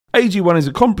AG1 is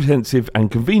a comprehensive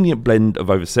and convenient blend of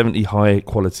over 70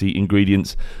 high-quality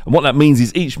ingredients, and what that means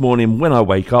is each morning when I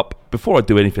wake up, before I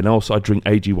do anything else, I drink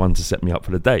AG1 to set me up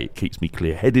for the day. It keeps me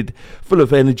clear-headed, full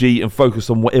of energy, and focused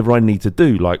on whatever I need to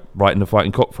do, like writing the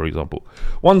Fighting Cock, for example.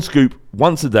 One scoop,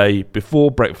 once a day,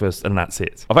 before breakfast, and that's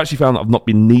it. I've actually found that I've not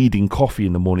been needing coffee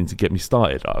in the morning to get me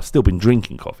started. I've still been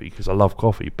drinking coffee because I love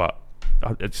coffee, but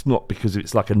it's not because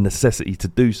it's like a necessity to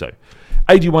do so.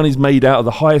 AG1 is made out of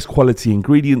the highest quality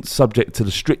ingredients subject to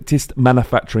the strictest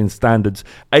manufacturing standards.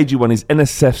 AG1 is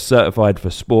NSF certified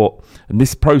for sport, and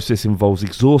this process involves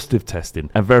exhaustive testing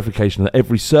and verification that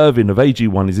every serving of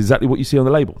AG1 is exactly what you see on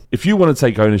the label. If you want to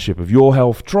take ownership of your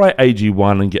health, try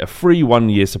AG1 and get a free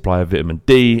 1-year supply of vitamin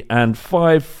D and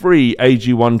 5 free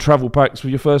AG1 travel packs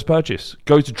with your first purchase.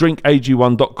 Go to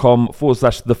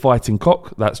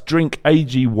drinkag1.com/thefightingcock. That's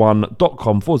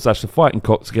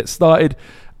drinkag1.com/thefightingcock to get started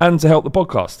and to help the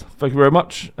podcast. Thank you very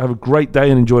much. Have a great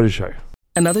day and enjoy the show.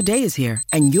 Another day is here,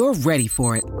 and you're ready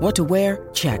for it. What to wear?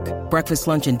 Check. Breakfast,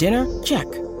 lunch, and dinner? Check.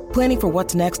 Planning for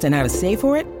what's next and how to save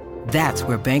for it? That's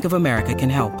where Bank of America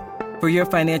can help. For your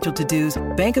financial to-dos,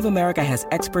 Bank of America has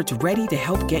experts ready to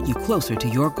help get you closer to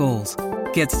your goals.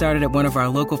 Get started at one of our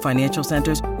local financial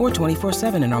centers or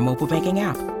 24/7 in our mobile banking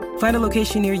app. Find a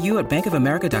location near you at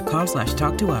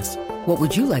bankofamerica.com/talktous. What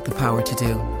would you like the power to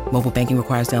do? Mobile banking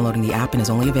requires downloading the app and is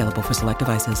only available for select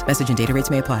devices. Message and data rates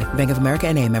may apply. Bank of America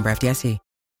N.A., member FDIC.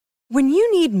 When you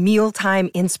need mealtime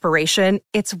inspiration,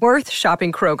 it's worth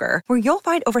shopping Kroger, where you'll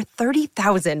find over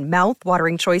 30,000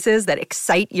 mouth-watering choices that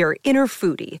excite your inner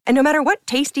foodie. And no matter what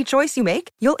tasty choice you make,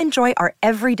 you'll enjoy our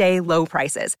everyday low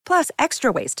prices, plus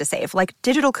extra ways to save, like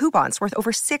digital coupons worth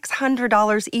over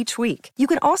 $600 each week. You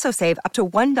can also save up to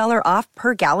 $1 off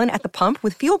per gallon at the pump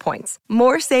with fuel points.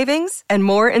 More savings and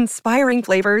more inspiring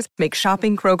flavors make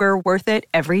shopping Kroger worth it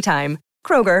every time.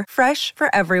 Kroger, fresh for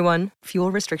everyone.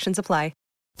 Fuel restrictions apply.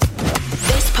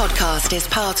 This podcast is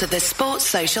part of the Sports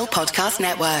Social Podcast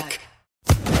Network.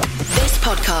 This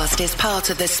podcast is part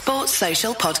of the Sports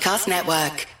Social Podcast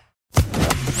Network.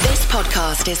 This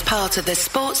podcast is part of the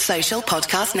Sports Social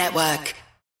Podcast Network.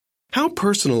 How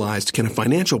personalized can a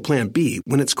financial plan be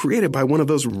when it's created by one of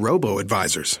those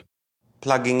robo-advisors?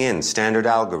 Plugging in standard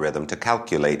algorithm to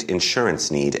calculate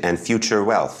insurance need and future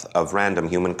wealth of random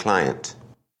human client.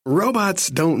 Robots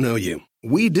don't know you.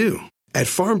 We do. At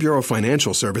Farm Bureau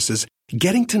Financial Services,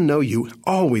 getting to know you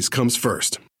always comes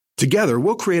first. Together,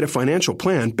 we'll create a financial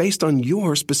plan based on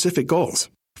your specific goals.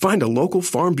 Find a local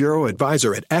Farm Bureau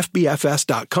advisor at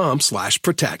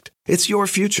fbfs.com/protect. It's your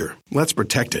future. Let's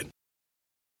protect it.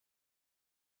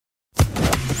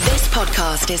 This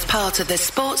podcast is part of the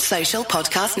Sports Social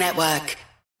Podcast Network.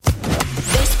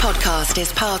 This podcast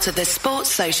is part of the Sports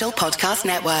Social Podcast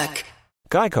Network.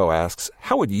 Geico asks,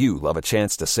 how would you love a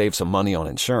chance to save some money on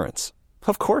insurance?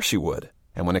 Of course you would.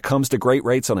 And when it comes to great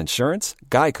rates on insurance,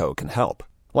 Geico can help.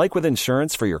 Like with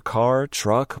insurance for your car,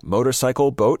 truck,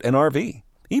 motorcycle, boat, and RV.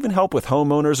 Even help with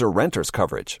homeowners or renters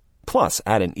coverage. Plus,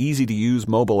 add an easy-to-use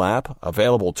mobile app,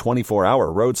 available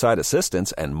 24-hour roadside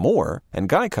assistance, and more, and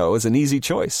Geico is an easy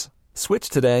choice. Switch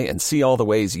today and see all the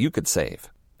ways you could save.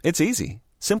 It's easy.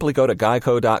 Simply go to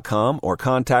geico.com or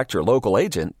contact your local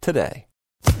agent today.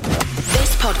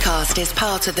 This podcast is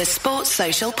part of the Sports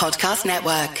Social Podcast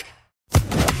Network.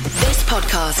 This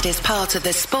podcast is part of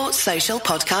the Sports Social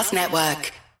Podcast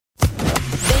Network.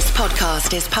 This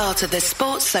podcast is part of the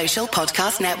Sports Social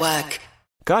Podcast Network.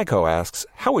 Geico asks,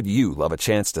 how would you love a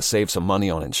chance to save some money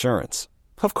on insurance?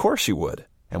 Of course you would.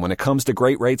 And when it comes to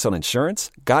great rates on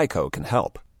insurance, Geico can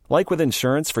help. Like with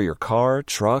insurance for your car,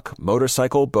 truck,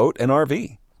 motorcycle, boat, and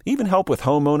RV. Even help with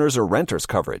homeowners or renters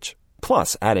coverage.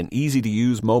 Plus, add an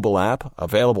easy-to-use mobile app,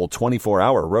 available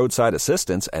 24-hour roadside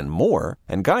assistance, and more,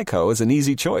 and Geico is an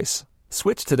easy choice.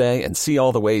 Switch today and see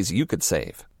all the ways you could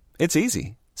save. It's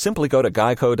easy. Simply go to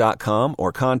geico.com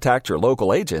or contact your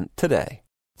local agent today.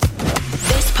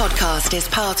 This podcast is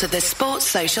part of the Sports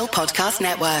Social Podcast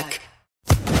Network.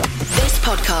 This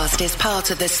podcast is part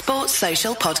of the Sports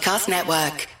Social Podcast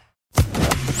Network.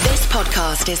 This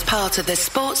podcast is part of the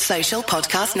Sports Social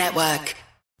Podcast Network.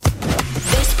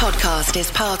 This podcast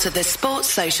is part of the Sports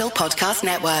Social Podcast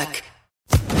Network.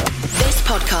 This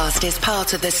podcast is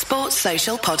part of the Sports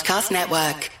Social Podcast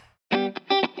Network.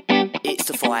 It's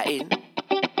the fighting.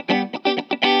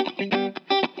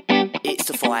 It's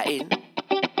the fighting.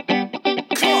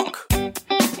 Clock.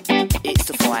 It's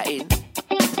the fighting.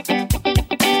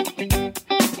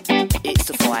 It's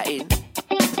the fighting.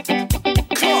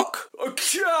 Clock.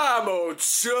 Come on,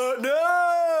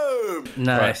 Tottenham.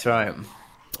 Nice, right.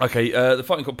 Okay, the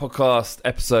Fighting Cock podcast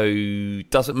episode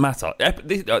doesn't matter.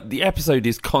 The episode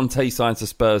is Conte signs to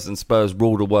Spurs and Spurs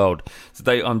rule the world.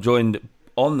 Today I'm joined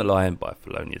on the line by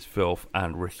Felonious Filth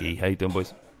and Ricky. How you doing,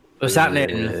 boys? What's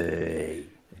happening?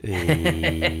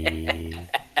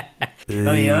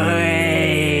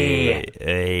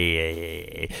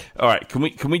 All right,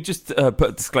 can we just put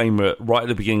a disclaimer right at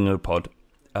the beginning of the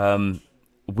pod?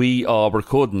 We are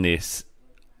recording this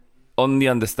on the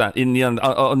understanding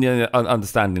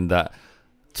that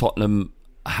Tottenham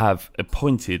have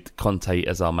appointed Conte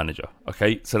as our manager.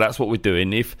 Okay, so that's what we're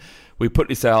doing. If we put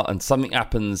this out and something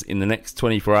happens in the next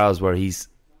 24 hours where he's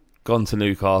gone to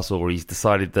Newcastle or he's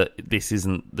decided that this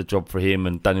isn't the job for him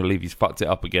and Daniel Levy's fucked it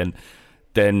up again,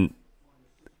 then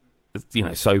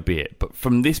so be it. But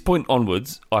from this point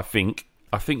onwards, I think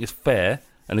it's fair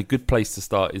and a good place to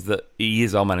start is that he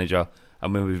is our manager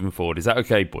and we're moving forward. Is that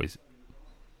okay, boys?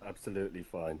 Absolutely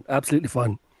fine. Absolutely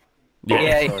fine.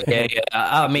 Yeah.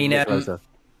 I mean,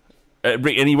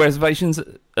 Rick, any reservations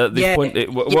at this point?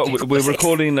 We're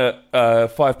recording at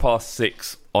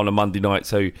 6:05 on a Monday night,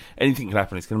 so anything can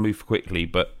happen. It's going to move quickly.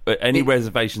 But any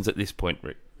reservations at this point,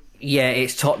 Rick? Yeah,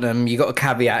 it's Tottenham. You got to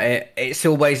caveat it. It's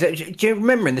always. Do you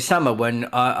remember in the summer when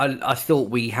I thought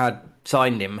we had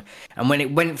signed him, and when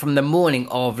it went from the morning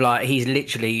of he's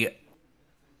literally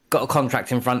got a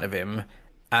contract in front of him,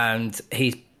 and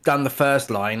he's done the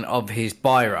first line of his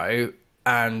biro,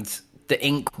 and the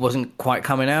ink wasn't quite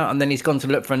coming out, and then he's gone to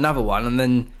look for another one, and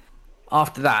then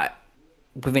after that,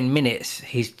 within minutes,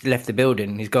 he's left the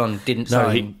building. He's gone, didn't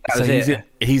sign.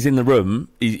 He's in the room.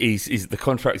 He's the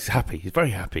contract. He's happy. He's very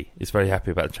happy. He's very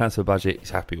happy about the transfer budget. He's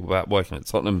happy about working at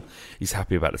Tottenham. He's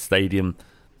happy about the stadium.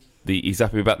 He's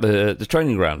happy about the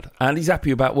training ground, and he's happy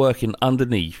about working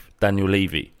underneath Daniel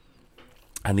Levy.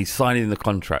 And he's signing the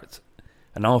contract.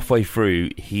 And halfway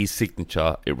through his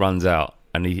signature, it runs out,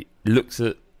 and he looks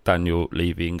at Daniel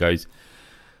Levy and goes,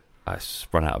 "I just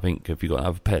run out of ink. Have you got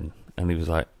another pen?" And he was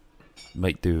like,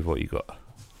 "Make do with what you got."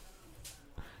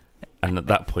 And at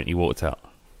that point, he walked out.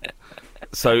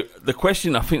 So the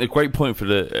question, I think, the great point for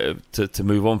to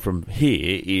move on from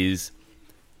here is,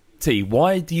 T,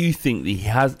 why do you think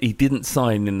he didn't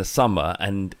sign in the summer,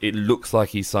 and it looks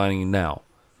like he's signing now?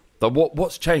 Like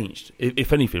what's changed,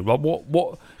 if anything?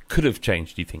 What could have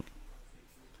changed, do you think?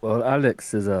 Well,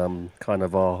 Alex is kind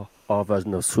of our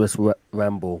version of Swiss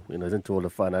Ramble. He's into all the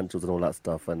financials and all that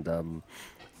stuff, and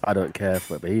I don't care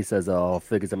for it. But he says our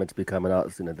figures are meant to be coming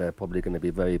out. They're probably going to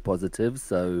be very positive.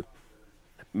 So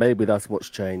maybe that's what's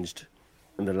changed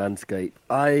in the landscape.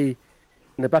 In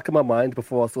the back of my mind,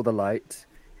 before I saw the light,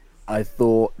 I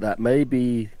thought that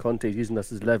maybe Conte's using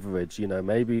us as leverage.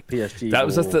 Maybe PSG. That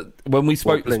was when we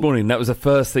spoke this morning. That was the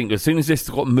first thing. As soon as this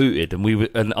got mooted,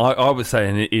 and I was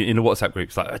saying in the WhatsApp group,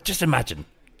 it's like, just imagine,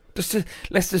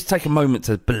 let's just take a moment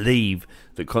to believe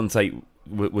that Conte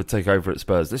would take over at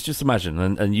Spurs. Let's just imagine.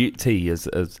 And you, T, as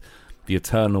the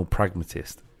eternal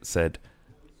pragmatist, said,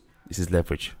 this is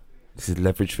leverage. This is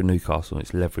leverage for Newcastle.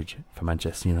 It's leverage for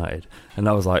Manchester United. And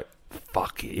I was like,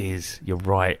 fuck, it is. You're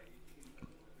right.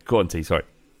 Go on, T, sorry.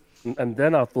 And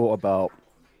then I thought about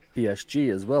PSG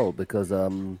as well, because I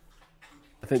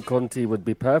think Conte would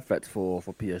be perfect for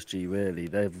PSG, really.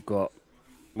 They've got...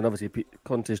 obviously,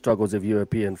 Conte struggles with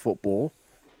European football,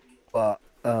 but,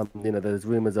 there's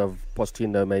rumours of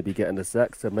Pochettino maybe getting the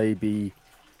sack, so maybe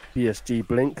PSG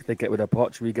blink, they get rid of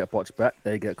Poch, we get Poch back,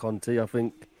 they get Conte. I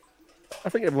think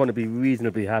everyone would be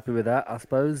reasonably happy with that, I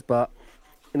suppose, but,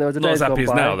 as not as happy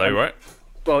as now, though, right?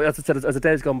 Well, as I said, as the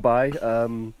days gone by,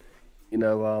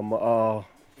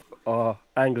 our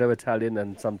Anglo-Italian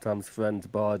and sometimes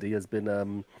friend Bardi has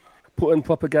been putting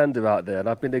propaganda out there, and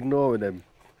I've been ignoring him.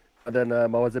 And then I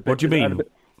was a bit... What do you mean?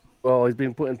 He's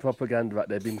been putting propaganda out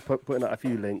there, been putting out a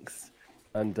few links,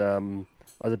 and it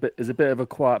was a bit of a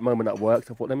quiet moment at work,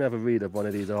 so I thought, let me have a read of one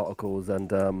of these articles, and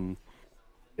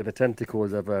the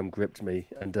tentacles have gripped me,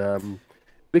 and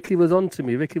Ricky was on to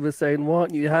me. Ricky was saying, "Why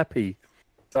aren't you happy?"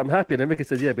 I'm happy, and then Ricky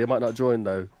says, "Yeah, but he might not join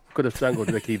though." Could have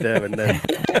strangled Ricky there and then.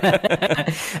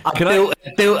 I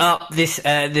built up this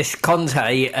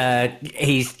Conte.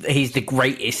 He's the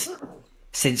greatest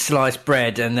since sliced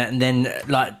bread, and then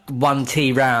like one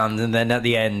tea round, and then at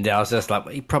the end, I was just like,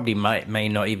 he probably may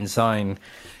not even sign.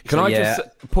 Can I just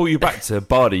pull you back to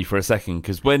Bardi for a second?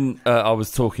 Because when I was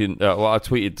talking, I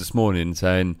tweeted this morning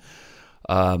saying,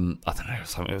 I don't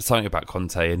know, something about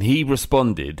Conte, and he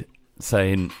responded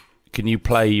saying, "Can you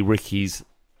play Ricky's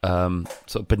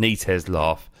sort of Benitez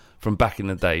laugh from back in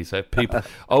the day?" So people,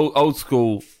 old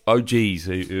school OGs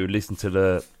who listen to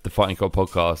the Fighting Cock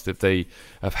podcast, if they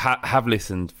have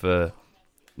listened for,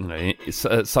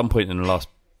 at some point in the last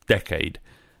decade,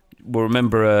 will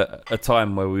remember a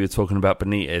time where we were talking about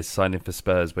Benitez signing for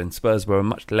Spurs when Spurs were a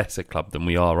much lesser club than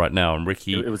we are right now, and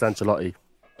Ricky. It was Ancelotti.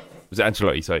 Was it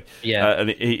Ancelotti? Sorry. Yeah.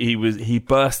 And he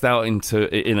burst out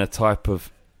in a type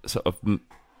of sort of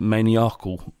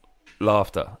maniacal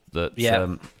laughter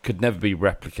that could never be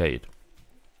replicated.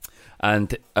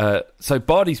 And so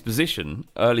Bardi's position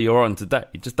earlier on today,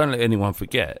 just don't let anyone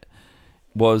forget,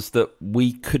 was that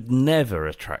we could never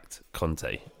attract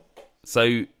Conte.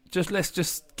 So let's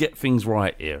just get things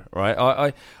right here,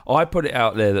 right? I put it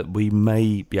out there that we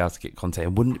may be able to get Conte,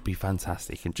 and wouldn't it be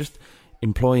fantastic? And just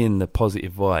employing the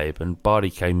positive vibe, and Bardi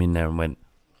came in there and went,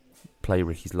 play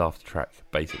Ricky's laughter track,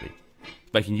 basically.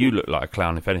 Making you look like a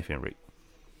clown, if anything, Rick.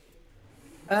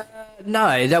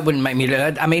 No, that wouldn't make me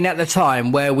look. I mean, at the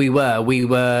time where we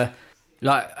were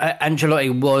like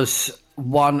Ancelotti was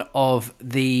one of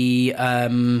the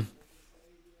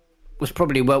was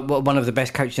probably one of the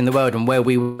best coaches in the world, and where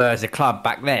we were as a club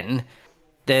back then,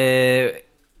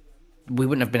 we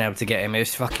wouldn't have been able to get him. It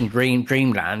was fucking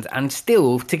dreamland, and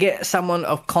still to get someone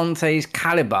of Conte's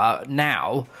caliber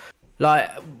now, like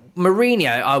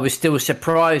Mourinho, I was still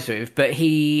surprised with, but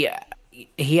he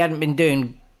hadn't been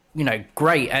doing,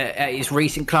 great at his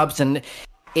recent clubs, and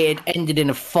it had ended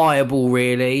in a fireball,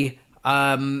 really.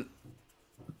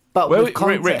 But with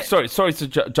Conte... Rick, sorry to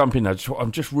jump in there.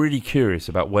 I'm just really curious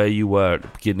about where you were at the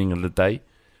beginning of the day.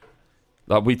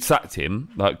 Like, we'd sacked him.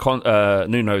 Like,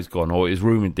 Nuno's gone, or it was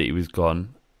rumoured that he was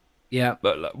gone. Yeah.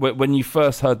 But when you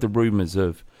first heard the rumours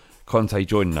of Conte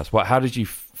joining us, how did you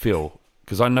feel?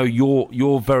 Because I know you're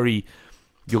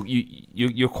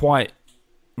quite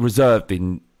reserved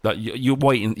in. Like, you're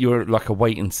waiting. You're like a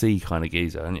wait and see kind of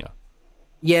geezer, aren't you?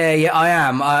 Yeah, I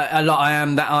am. I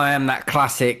am that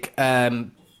classic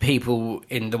people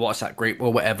in the WhatsApp group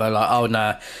or whatever. Like, oh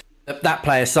no, that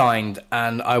player signed,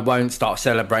 and I won't start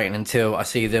celebrating until I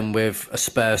see them with a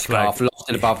Spurs scarf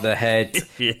lofted above their head.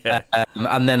 Yeah.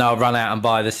 And then I'll run out and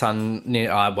buy the Sun.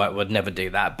 I would never do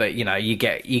that, but you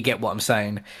get what I'm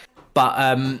saying.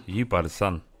 But you buy the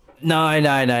Sun. No.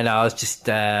 I was just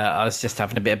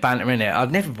having a bit of banter in it.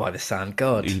 I'd never buy the Sun.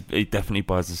 God, he definitely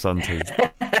buys the Sun too.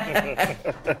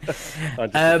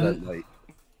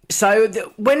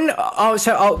 I'll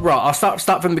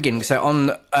start from the beginning. So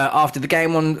on after the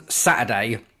game on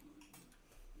Saturday,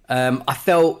 I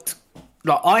felt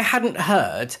like I hadn't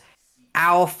heard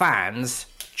our fans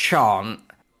chant,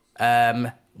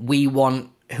 "We want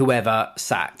whoever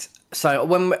sacked." So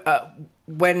when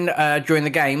during the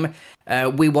game,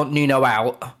 "We want Nuno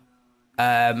out,"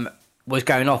 was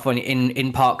going off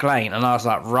in Park Lane, and I was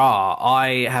like, "Rah!"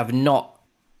 I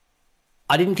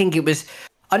didn't think it was.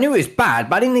 I knew it was bad,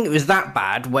 but I didn't think it was that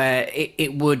bad where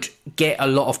it would get a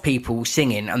lot of people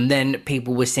singing, and then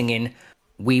people were singing,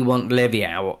 "We want Levy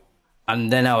out,"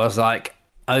 and then I was like,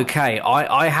 "Okay,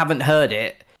 I haven't heard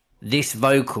it this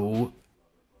vocal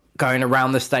going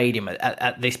around the stadium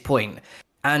at this point."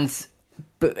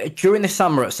 But during the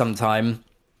summer at some time,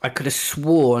 I could have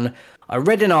sworn I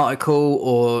read an article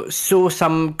or saw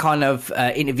some kind of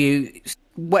interview,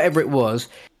 whatever it was,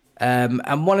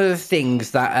 and one of the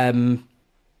things that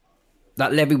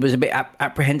Levy was a bit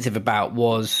apprehensive about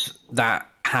was that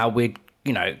how we'd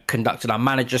conducted our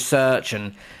manager search,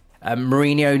 and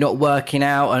Mourinho not working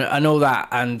out and all that,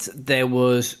 and there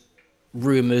was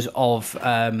rumours of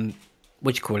what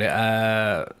do you call it?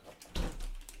 I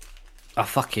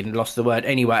fucking lost the word.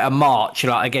 Anyway, a march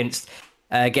against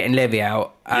getting Levy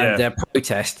out and a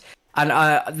protest, and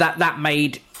that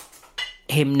made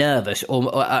him nervous, or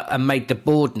made the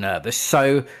board nervous.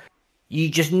 So you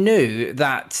just knew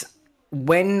that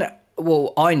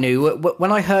I knew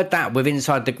when I heard that with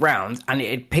Inside the Ground, and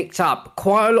it had picked up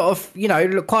quite a lot of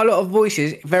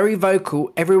voices, very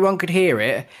vocal. Everyone could hear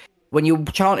it when you're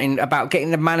chanting about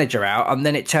getting the manager out, and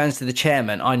then it turns to the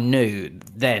chairman. I knew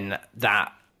then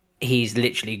that he's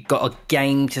literally got a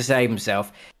game to save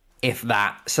himself, if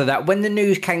that. So that when the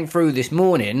news came through this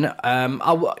morning,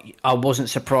 I wasn't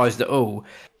surprised at all.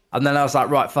 And then I was like,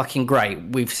 right, fucking great.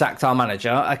 We've sacked our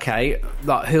manager. Okay,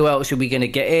 like, who else are we going to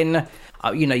get in?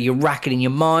 You're racking in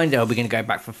your mind. Are we going to go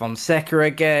back for Fonseca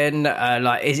again?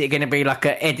 Is it going to be like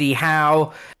a Eddie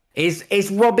Howe?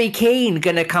 Is Robbie Keane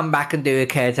going to come back and do a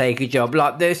caretaker job?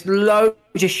 Like, there's loads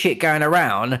of shit going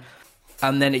around.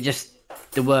 And then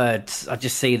the words, I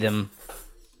just see them,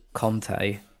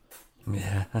 Conte.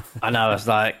 Yeah. And I was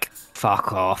like,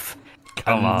 fuck off.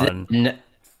 Come on. Then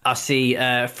I see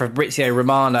Fabrizio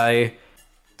Romano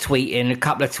tweeting a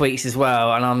couple of tweets as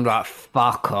well, and I'm like,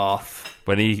 fuck off.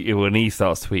 When he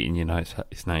starts tweeting,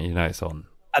 it's on.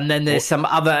 And then there's some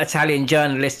other Italian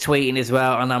journalists tweeting as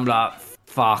well, and I'm like,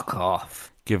 fuck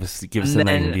off. Give us the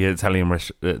name of the Italian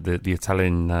the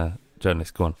Italian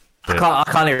journalist. Go on. I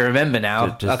can't even remember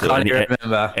now. I can't even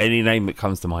remember any name that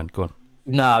comes to mind. Go on.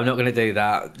 No, I'm not going to do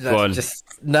that. Go on.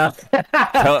 No.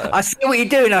 I see what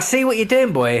you're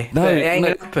doing, boy. No, but it ain't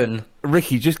going to happen.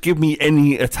 Ricky, just give me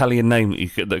any Italian name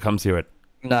that comes to your head.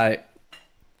 No.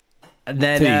 And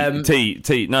then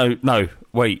T. No.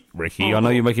 Wait, Ricky. I know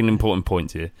you're making important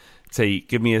points here. T.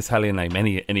 Give me an Italian name.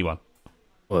 Anyone.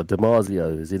 Well,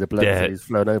 Damasio. Is he the bloke who's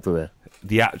flown over here?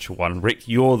 The actual one. Rick,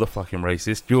 you're the fucking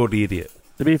racist. You're the idiot.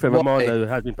 To be fair, Romano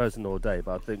has been posting all day,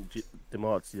 but I think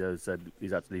Damasio said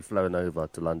he's actually flown over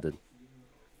to London.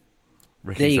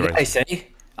 Ricky's there you go, see?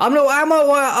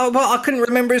 I couldn't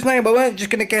remember his name. I weren't just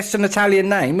going to guess an Italian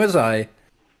name, was I?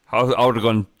 I would have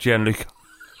gone Gianluca.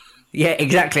 Yeah,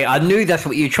 exactly. I knew that's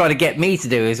what you were trying to get me to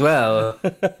do as well.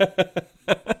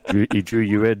 He drew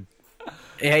you in.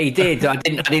 Yeah, he did. I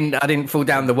didn't fall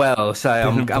down the well, so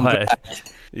I'm glad.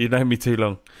 You know me too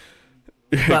long.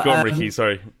 But, go on, Ricky.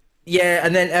 Sorry. Yeah,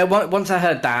 and then once I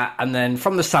heard that, and then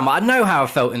from the summer, I know how I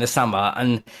felt in the summer,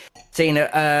 and seeing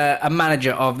a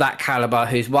manager of that caliber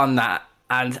who's won that,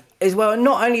 and as well,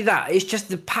 not only that, it's just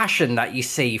the passion that you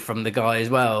see from the guy as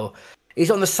well.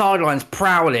 He's on the sidelines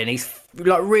prowling. He's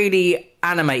like really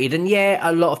animated, and yeah,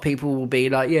 a lot of people will be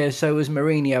like, yeah, so was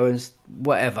Mourinho and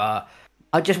whatever.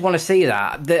 I just want to see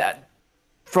that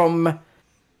from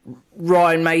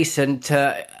Ryan Mason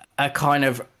to a kind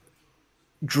of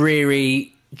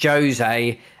dreary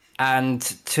Jose and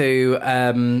to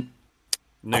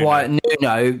quiet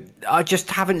Nuno. I just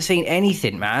haven't seen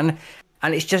anything, man,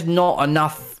 and it's just not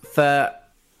enough for.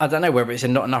 I don't know whether it's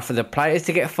not enough for the players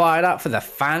to get fired up, for the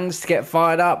fans to get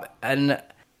fired up, and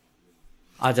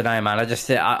I don't know, man. I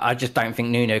just don't think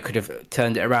Nuno could have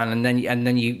turned it around. And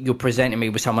then you're presenting me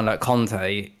with someone like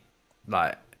Conte,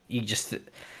 like you just.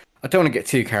 I don't want to get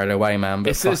too carried away, man.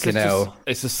 But fucking hell,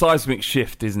 it's a seismic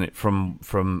shift, isn't it?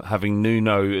 From having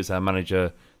Nuno as our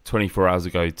manager 24 hours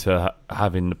ago to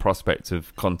having the prospect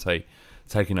of Conte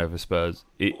taking over Spurs.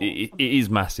 It is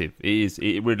massive.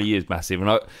 It really is massive. And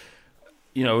I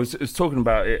was talking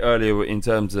about it earlier in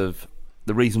terms of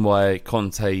the reason why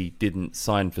Conte didn't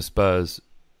sign for Spurs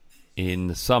in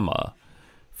the summer.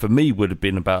 For me, would have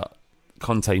been about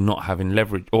Conte not having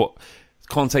leverage, or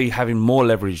Conte having more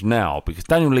leverage now, because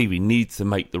Daniel Levy needs to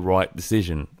make the right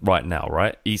decision right now.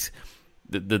 Right? He's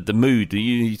the mood.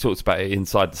 You talked about it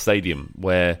inside the stadium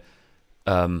where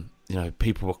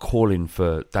people were calling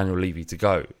for Daniel Levy to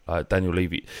go. Daniel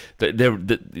Levy,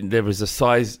 there is a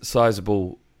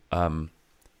sizable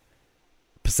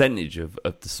percentage of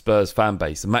the Spurs fan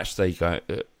base, the match day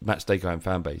going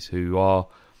fan base, who are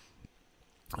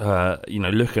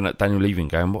looking at Daniel Levy and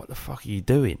going, "What the fuck are you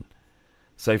doing?"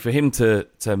 So for him to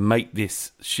make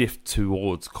this shift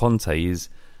towards Conte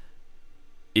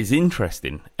is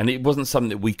interesting, and it wasn't something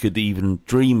that we could even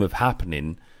dream of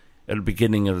happening at the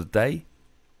beginning of the day.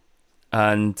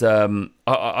 And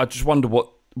I just wonder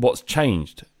what's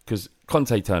changed, because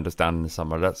Conte turned us down in the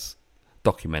summer. That's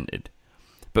documented.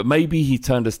 But maybe he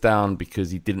turned us down because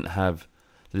he didn't have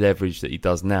the leverage that he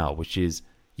does now, which is,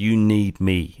 you need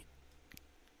me.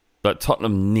 But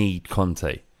Tottenham need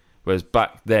Conte. Whereas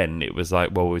back then, it was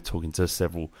like, well, we're talking to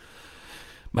several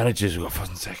managers. We've got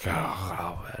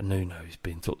Fonseca, Nuno's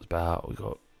been talked about. We've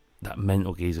got that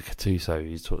mental geezer Gattuso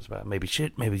who's talked about maybe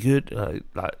shit, maybe good.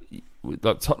 Like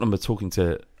Tottenham are talking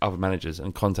to other managers,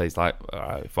 and Conte's like, all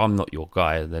right, if I'm not your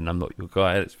guy, then I'm not your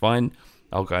guy. It's fine.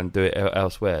 I'll go and do it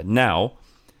elsewhere. Now,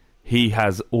 he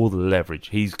has all the leverage.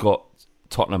 He's got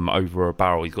Tottenham over a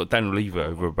barrel. He's got Daniel Levy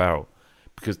over a barrel,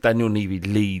 because Daniel Levy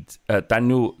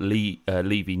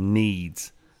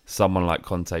needs someone like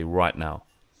Conte right now,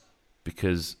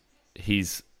 because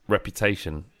his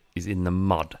reputation is in the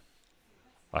mud,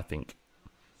 I think.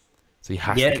 So he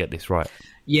has to get this right.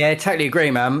 Yeah, totally agree,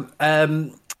 man.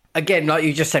 Again, like you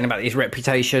were just saying about his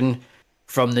reputation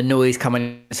from the noise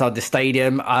coming inside the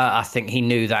stadium, I think he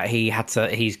knew that he had to.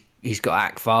 He's got to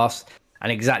act fast,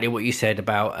 and exactly what you said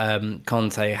about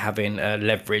Conte having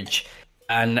leverage.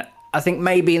 And I think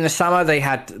maybe in the summer they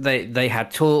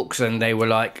had talks, and they were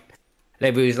like,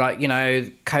 Levy was like,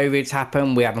 COVID's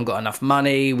happened, we haven't got enough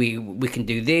money, we can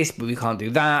do this, but we can't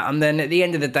do that. And then at the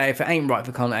end of the day, if it ain't right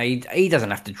for Conte, he doesn't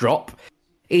have to drop.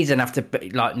 He doesn't have to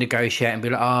like negotiate and be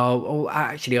like, oh,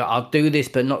 actually, I'll do this,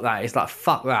 but not that. It's like,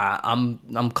 fuck that. I'm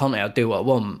Conte. I'll do what I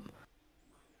want.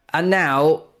 And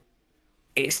now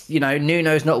it's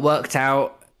Nuno's not worked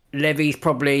out. Levy's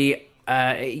probably,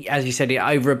 as you said,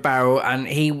 over a barrel, and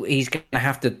he's going to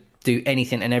have to do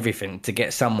anything and everything to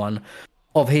get someone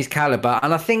of his caliber.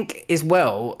 And I think as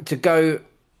well, to go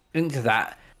into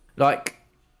that, like,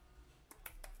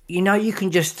 you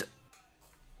can just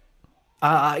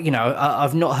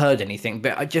I've not heard anything,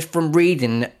 but just from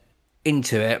reading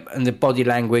into it and the body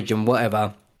language and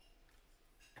whatever,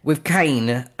 with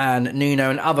Kane and Nuno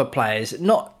and other players,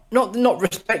 not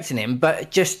respecting him,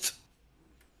 but just,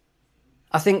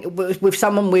 I think with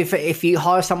someone if you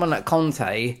hire someone like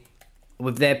Conte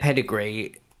with their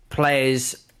pedigree,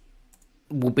 players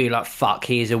will be like, fuck,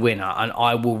 he is a winner, and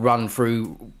I will run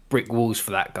through brick walls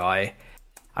for that guy.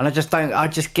 And I just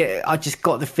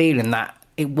got the feeling that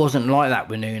it wasn't like that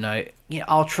with Nuno. Yeah,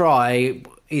 I'll try.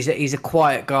 He's a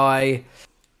quiet guy.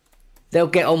 They'll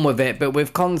get on with it, but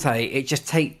with Conte, it just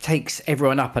takes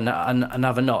everyone up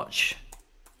another notch.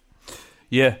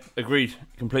 Yeah, agreed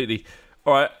completely.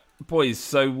 All right, boys.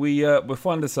 So we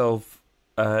find ourselves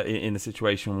in a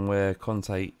situation where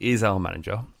Conte is our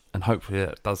manager, and hopefully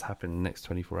that does happen in the next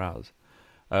 24 hours.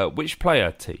 Which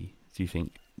player, T, do you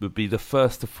think would be the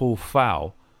first to fall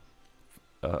foul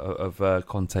of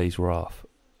Conte's wrath?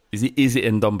 Is it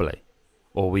Ndombele,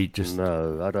 or we just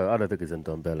No, I don't think it's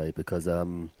Ndombele because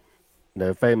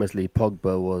famously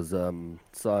Pogba was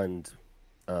signed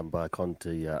by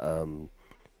Conte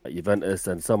at Juventus,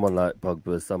 and someone like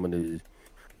Pogba is someone who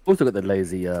also got the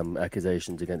lazy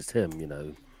accusations against him,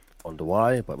 on the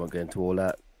why, but I won't get into all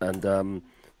that. And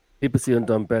people see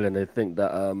Ndombele and they think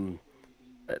that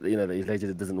that he's lazy,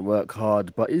 that doesn't work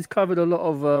hard, but he's covered a lot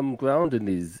of ground in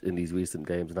these recent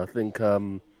games, and I think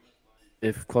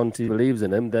if Conte believes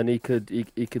in him, then he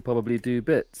could probably do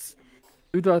bits.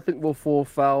 Who do I think will fall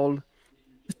foul?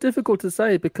 It's difficult to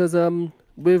say because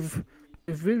we've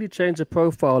really changed the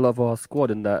profile of our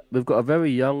squad in that we've got a very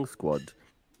young squad,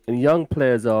 and young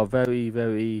players are very,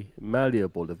 very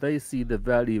malleable. If they see the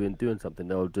value in doing something,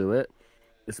 they'll do it.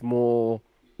 It's more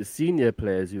the senior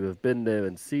players who have been there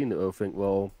and seen it will think,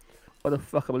 well, what the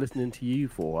fuck am I listening to you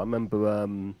for? I remember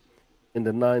in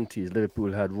the 90s,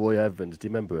 Liverpool had Roy Evans. Do you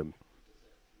remember him?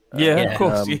 Of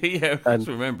course. Of course,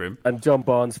 remember him. And John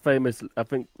Barnes, famous, I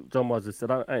think John Barnes just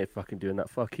said, I ain't fucking doing that,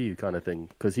 fuck you kind of thing,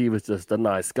 because he was just a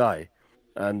nice guy.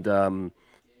 And I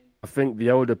think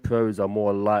the older pros are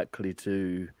more likely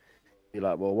to be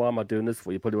like, well, why am I doing this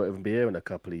for? You probably won't even be here in a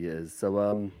couple of years.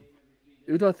 So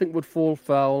who do I think would fall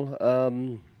foul?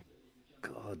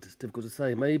 God, it's difficult to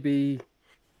say. Maybe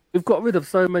we've got rid of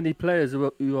so many players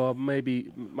who might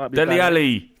be Dele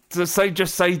Alli. Just say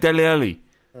Dele Alli.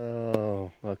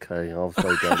 Oh, okay. I'll say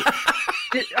Dele.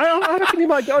 I reckon he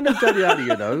might get on his Dele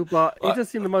Alli, but he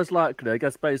just seemed the most likely. I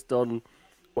guess based on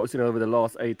what's over the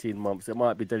last 18 months, it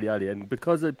might be Dele Alli, and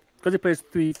because he plays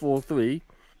 3-4-3,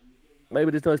 maybe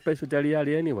there's no space for Dele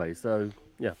Alli anyway. So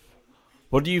yeah.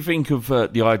 What do you think of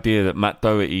the idea that Matt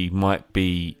Doherty might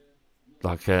be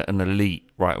like an elite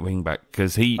right wing back?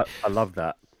 Because I love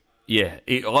that. Yeah,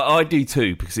 I do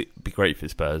too, because it'd be great for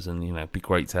Spurs, and it'd be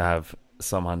great to have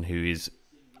someone who is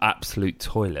absolute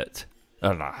toilet. I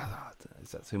don't know,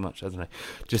 is that too much? I don't know.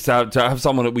 Just to have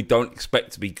someone that we don't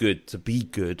expect to be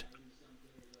good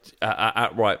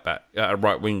at right back, at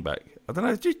right wing back. I don't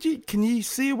know. Can you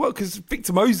see it well? Because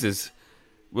Victor Moses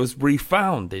was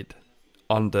refounded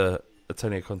under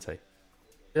Antonio Conte.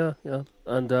 Yeah.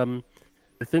 And the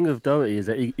thing with Doherty is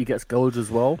that he gets goals as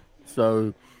well.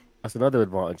 So that's another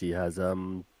advantage he has.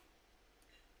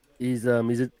 He's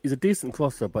a decent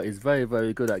crosser, but he's very,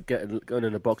 very good at going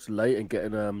in the box late and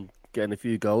getting a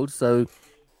few goals. So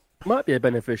might be a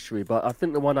beneficiary, but I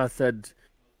think the one I said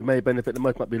may benefit the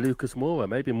most might be Lucas Moura.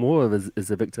 Maybe Moura is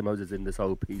the Victor Moses in this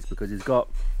whole piece because he's got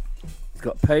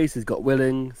pace, he's got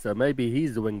willing, so maybe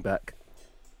he's the wing back.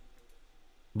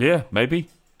 Yeah, maybe.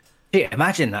 Yeah,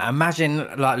 imagine that.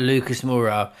 Imagine like Lucas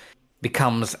Moura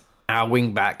becomes our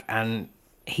wing back and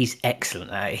he's excellent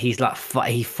at it. He's like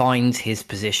he finds his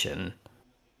position.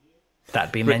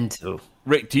 That'd be mental.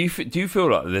 Rick, do you feel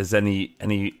like there's any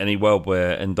world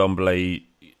where Ndombele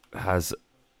has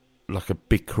like a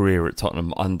big career at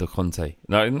Tottenham under Conte?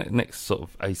 No, next sort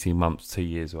of 18 months, 2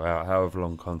 years, or however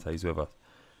long Conte's with us.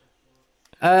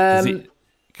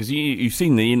 Because you've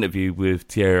seen the interview with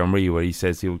Thierry Henry where he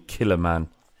says he'll kill a man.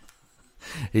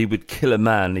 He would kill a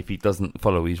man if he doesn't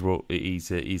follow his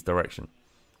direction.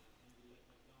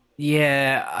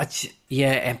 Yeah.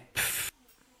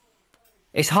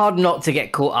 It's hard not to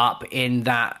get caught up in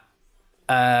that.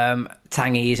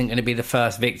 Tanguy isn't going to be the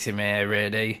first victim here,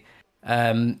 really.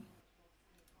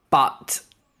 But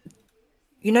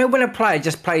when a player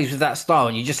just plays with that style,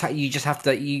 and you just have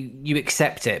to you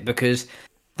accept it because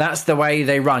that's the way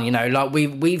they run. Like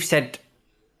we've said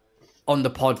on the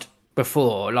pod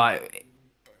before, like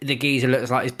the geezer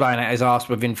looks like he's blowing out his arse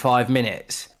within 5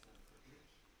 minutes.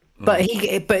 But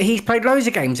he's played loads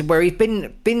of games where he's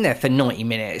been there for 90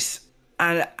 minutes,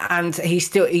 and he's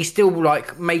still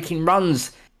like making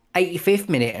runs 85th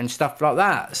minute and stuff like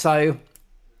that. So,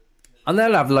 and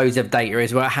they'll have loads of data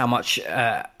as well, how much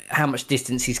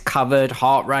distance he's covered,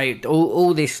 heart rate,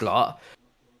 all this lot.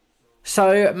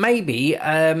 So maybe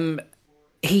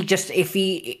he just if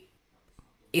he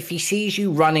sees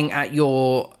you running at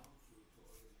your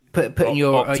putting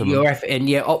your effort in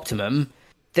your optimum,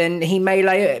 then he may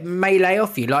lay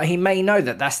off you. Like he may know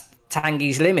that that's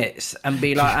Tanguy's limits and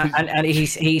be like, and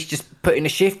he's just putting a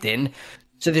shift in.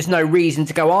 So there's no reason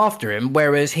to go after him.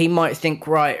 Whereas he might think,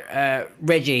 right,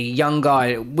 Reggie, young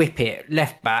guy, whip it,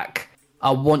 left back. I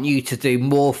want you to do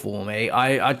more for me.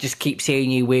 I just keep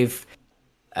seeing you with,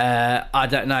 I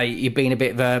don't know, you've been a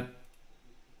bit of a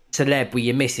celeb with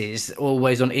your missus,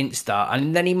 always on Insta.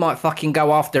 And then he might fucking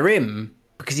go after him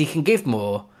because he can give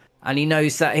more. And he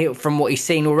knows that from what he's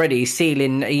seen already,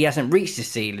 he hasn't reached the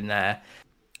ceiling there.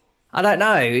 I don't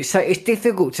know. So it's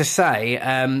difficult to say,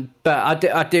 but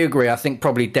I do agree. I think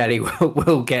probably Dele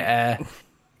will get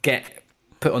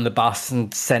put on the bus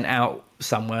and sent out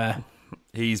somewhere.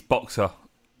 He's boxer,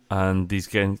 and he's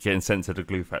getting sent to the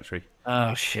glue factory.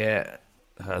 Oh shit!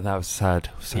 That was sad.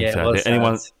 So yeah, sad. It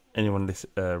was Anyone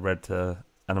read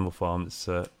Animal Farm? It's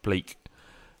bleak,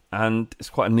 and it's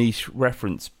quite a niche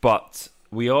reference. But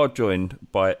we are joined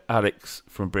by Alex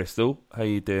from Bristol. How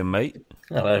you doing, mate?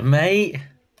 Hello, mate.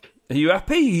 Are you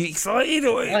happy? Are you excited?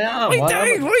 I am. What are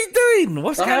you doing?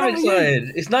 What's going on? I'm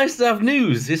excited. It's nice to have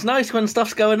news. It's nice when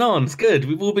stuff's going on. It's good.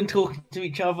 We've all been talking to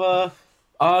each other,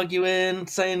 arguing,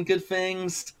 saying good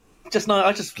things. Just nice.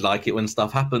 I just like it when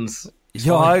stuff happens.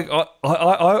 Yeah, I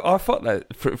thought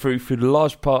that through the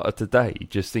large part of today,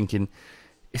 just thinking,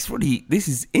 this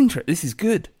is interesting. This is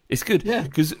good. It's good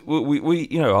because we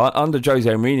under Jose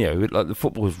Mourinho, like the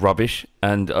football was rubbish,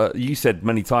 and you said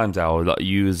many times, Al, like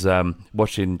you was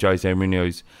watching Jose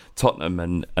Mourinho's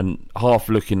Tottenham and half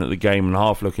looking at the game and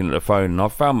half looking at the phone, and I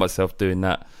found myself doing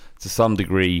that to some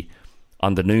degree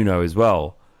under Nuno as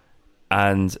well.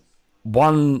 And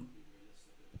one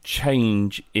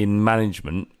change in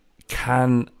management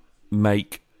can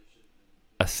make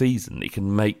a season. It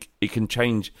can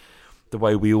change the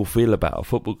way we all feel about a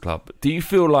football club. Do you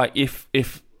feel like if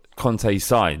Conte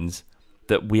signs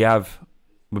that we've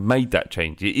made that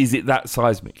change? Is it that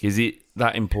seismic? Is it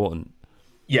that important?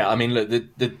 Yeah, I mean, look,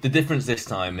 the difference this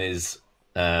time is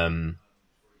Antonio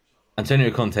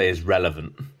Conte is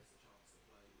relevant,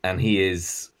 and he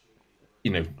is,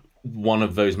 one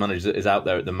of those managers that is out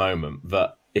there at the moment.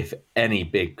 But if any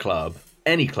big club,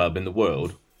 any club in the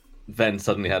world, then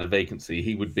suddenly had a vacancy,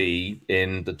 he would be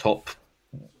in the top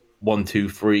 1, 2,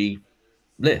 3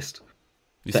 list.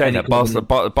 You're saying that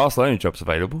Barcelona job's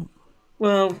available?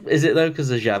 Well, is it though? Because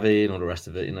of Xavi and all the rest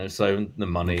of it, so the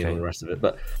money and all the rest of it.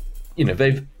 But he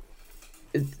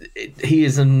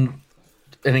is an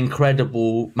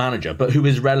incredible manager, but who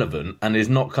is relevant and is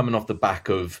not coming off the back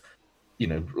of,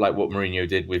 like what Mourinho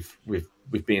did with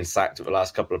being sacked at the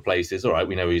last couple of places. All right,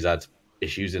 we know he's had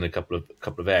issues in a couple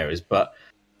of areas, but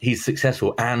he's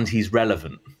successful and he's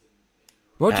relevant.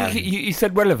 What you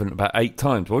said relevant about 8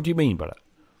 times. What do you mean by that?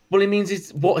 Well, it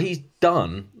means what he's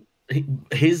done.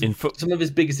 Some of his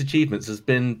biggest achievements has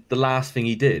been the last thing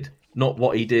he did, not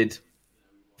what he did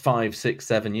 5, 6,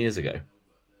 7 years ago.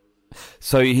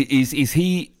 So is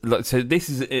he? So this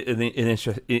is an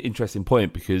interesting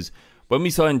point, because when we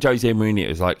signed Jose Mourinho, it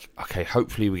was like, okay,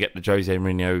 hopefully we get the Jose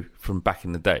Mourinho from back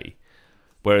in the day.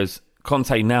 Whereas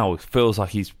Conte now feels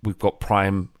like we've got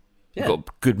prime, we've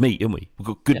got good meat, haven't we? We've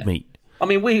got good meat. I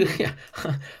mean,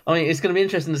 it's going to be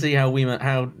interesting to see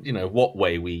what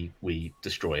way we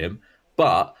destroy him.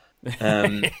 But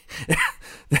there's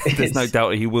no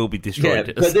doubt he will be destroyed.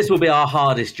 Yeah, but this will be our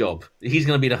hardest job. He's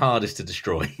going to be the hardest to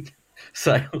destroy.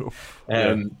 So, look,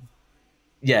 and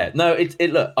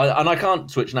I can't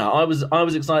switch now. I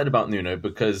was excited about Nuno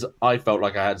because I felt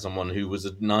like I had someone who was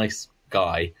a nice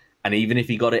guy, and even if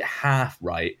he got it half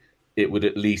right, it would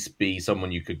at least be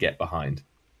someone you could get behind.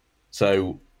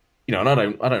 So. And I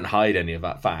don't hide any of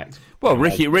that fact. Well,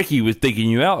 Ricky was digging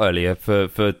you out earlier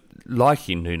for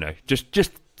liking Nuno,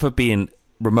 just for being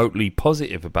remotely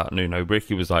positive about Nuno.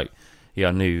 Ricky was like, "Yeah,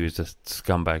 I knew he was a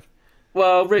scumbag."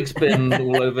 Well, Rick's been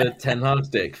all over Ten Hag's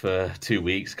dick for 2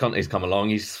 weeks. Conte's come along,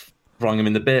 he's thrown him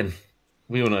in the bin.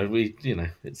 We all know we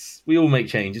all make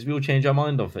changes. We all change our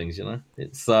mind on things.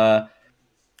 It's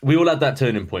we all had that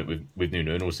turning point with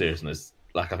Nuno. In all seriousness.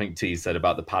 Like I think T said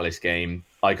about the Palace game,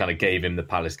 I kind of gave him the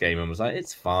Palace game and was like,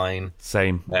 it's fine.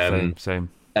 Same. And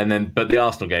then, but the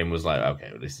Arsenal game was like, okay,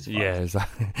 well, this is fine. Yeah,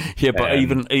 exactly. Yeah, but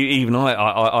even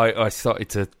I started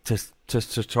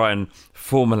to try and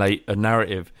formulate a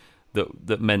narrative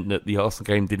that meant that the Arsenal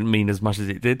game didn't mean as much as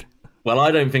it did. Well,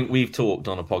 I don't think we've talked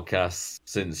on a podcast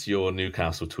since your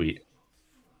Newcastle tweet.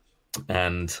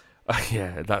 And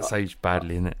yeah, that's aged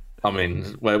badly, isn't it? I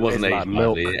mean, well, it wasn't It's aged like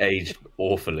badly. milk. It aged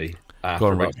awfully after Go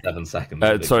on, about Rick. 7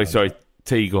 seconds. Sorry.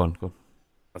 T, go on.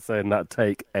 I'm saying that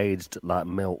take aged like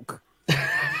milk.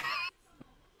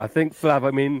 I think, Flav,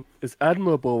 I mean, it's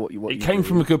admirable what you It came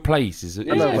from a good place. Is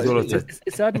it? I know, is but all I've said.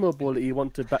 it's admirable that you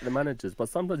want to back the managers, but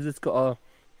sometimes you just got to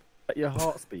let your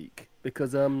heart speak.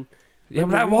 Because, Yeah,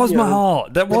 but that was my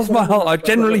heart. That was my heart. I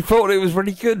generally thought it was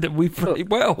really good and we played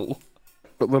well.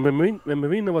 But when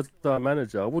Marino was our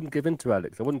manager, I wouldn't give in to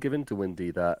Alex. I wouldn't give in to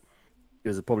Windy that he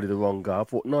was probably the wrong guy. I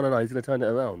thought, no, he's going to turn it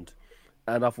around.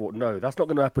 And I thought, no, that's not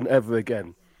going to happen ever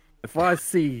again. If I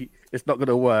see it's not going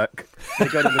to work, they're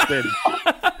going in the bin.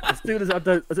 As soon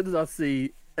as I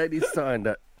see any sign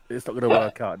that it's not going to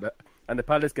work out, and the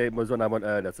Palace game was when I went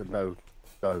early, I said, no,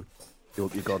 you're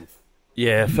gone.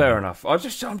 Yeah, fair enough. I'm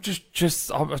just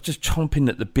chomping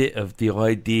at the bit of the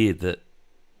idea that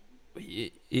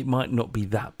it might not be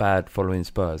that bad following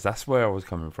Spurs. That's where I was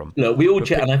coming from. Look, we all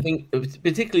chat, and I think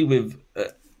particularly with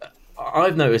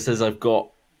I've noticed as I've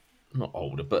got not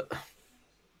older, but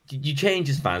you change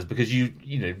as fans because you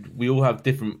know we all have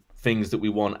different things that we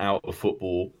want out of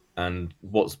football and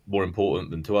what's more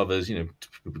important than to others. You know,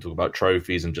 people talk about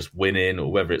trophies and just winning,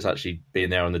 or whether it's actually being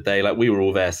there on the day. Like we were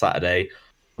all there Saturday.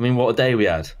 I mean, what a day we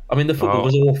had! I mean, the football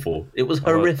was awful. It was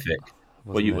horrific.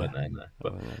 Well, you weren't there, no,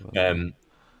 but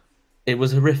it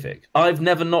was horrific. I've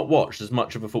never not watched as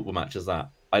much of a football match as that.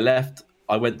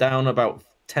 I went down about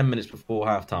 10 minutes before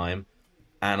half time,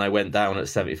 and I went down at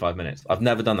 75 minutes. I've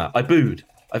never done that. I booed.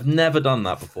 I've never done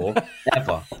that before,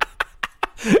 ever.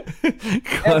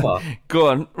 Go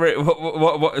on, Rick,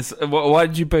 why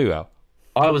did you boo, Al?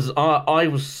 I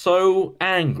was so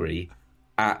angry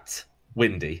at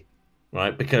Windy,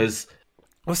 right? Because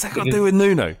what's that got to do with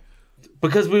Nuno?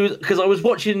 Because I was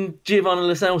watching Giovanni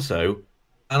Lo Celso,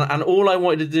 and all I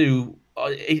wanted to do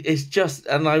is just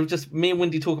me and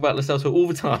Windy talk about Lo Celso all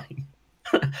the time.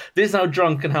 This is how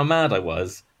drunk and how mad I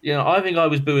was. You know, I think I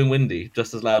was booing Windy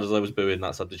just as loud as I was booing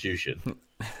that substitution.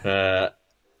 But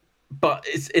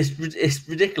it's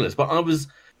ridiculous. But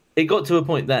it got to a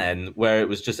point then where it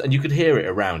was just, and you could hear it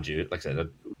around you. Like I said,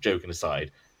 joking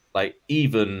aside, like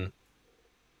even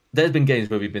there's been games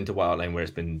where we've been to Wild Lane where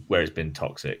it's been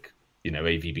toxic. You know,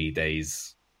 AVB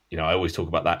days. You know, I always talk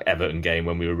about that Everton game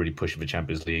when we were really pushing for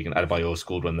Champions League, and Adebayor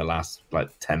scored one in the last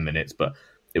 10 minutes, but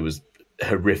it was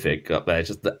horrific up there,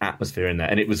 just the atmosphere in there,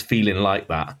 and it was feeling like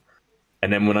that.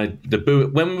 And then when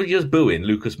we were just booing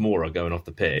Lucas Moura going off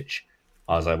the pitch,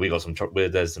 I was like,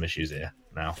 there's some issues here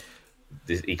now.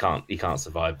 He can't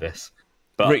survive this.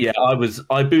 But Rick, yeah,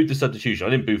 I booed the substitution.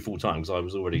 I didn't boo full time because I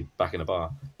was already back in the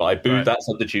bar. But I booed that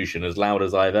substitution as loud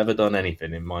as I've ever done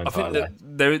anything in my entire life.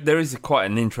 There is quite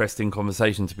an interesting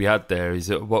conversation to be had there. Is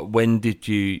that when did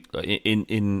you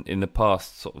in the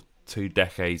past sort of 2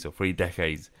 decades or 3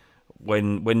 decades?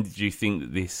 When did you think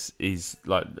that this is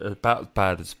like about as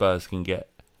bad as Spurs can get?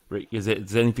 Rick, does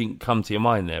anything come to your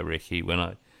mind there, Ricky? When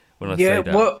I say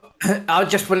that? Well, I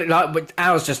just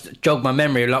Al's just jogged my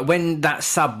memory. Like when that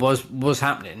sub was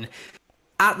happening,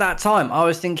 at that time I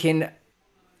was thinking,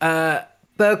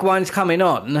 Bergwijn's coming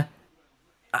on,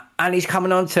 and he's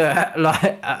coming on to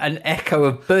like an echo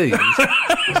of boos.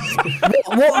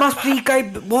 what must be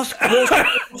going? What's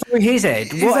through his head?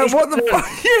 What the fuck?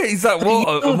 Yeah, he's like,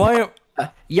 what? Am I?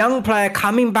 Young player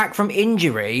coming back from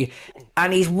injury,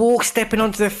 and he's stepping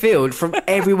onto the field from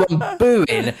everyone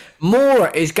booing.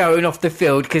 Moura is going off the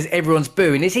field because everyone's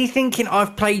booing. Is he thinking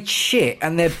I've played shit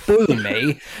and they're booing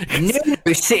me?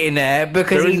 Nuno's sitting there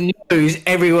because he knows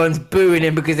everyone's booing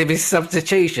him because of his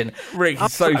substitution. Rick,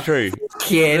 it's so true.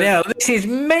 Yeah, no, this is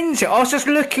mental. I was just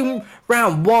looking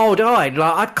round wild-eyed,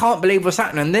 like I can't believe what's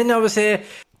happening. And then I was here.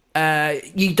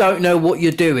 You don't know what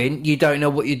you're doing. You don't know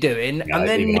what you're doing, Yeah, and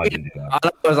then I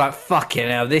was like, "Fucking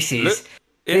hell, this is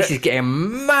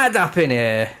getting mad up in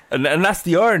here." And that's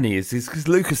the irony is because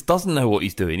Lucas doesn't know what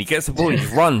he's doing. He gets the ball, he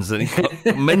just runs, and he's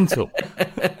got mental.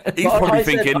 He's probably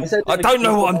thinking, "I don't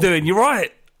know what I'm doing." You're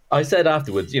right. I said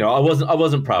afterwards, you know, I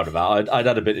wasn't proud of that. I'd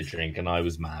had a bit of drink and I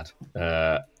was mad,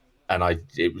 and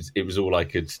it was all I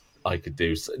could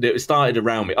do. So it started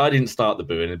around me. I didn't start the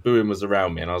booing. The booing was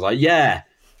around me, and I was like, "Yeah,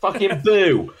 fucking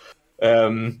boo."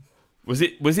 Was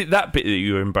it that bit that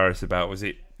you were embarrassed about? Was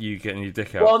it you getting your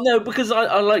dick out? Well, no, because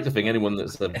I like to think anyone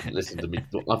that's listened to me,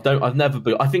 I've never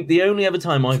booed. I think the only other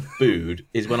time I've booed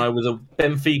is when I was a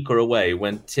Benfica away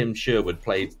when Tim Sherwood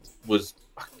played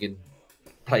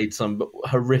some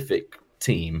horrific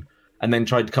team and then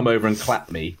tried to come over and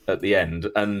clap me at the end,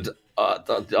 and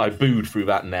I booed through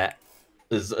that net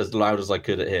as loud as I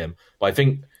could at him. But I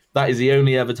think That is the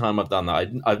only ever time I've done that.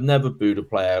 I've never booed a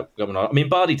player going on. I mean,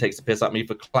 Bardi takes the piss at me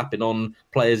for clapping on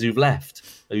players who've left,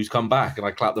 who's come back, and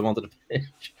I clap them onto the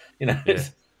pitch. Yeah.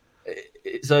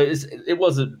 It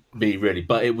wasn't me really,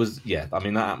 but it was. Yeah, I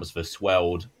mean, that atmosphere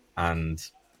swelled, and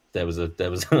there was a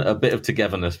bit of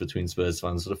togetherness between Spurs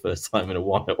fans for the first time in a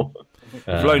while.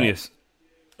 Valonius,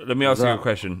 let me ask you a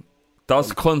question.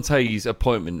 Does Conte's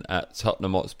appointment at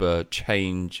Tottenham Hotspur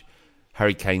change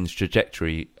Harry Kane's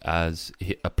trajectory as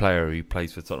a player who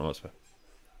plays for Tottenham Hotspur?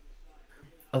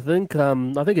 I think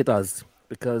it does,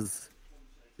 because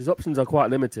his options are quite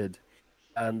limited,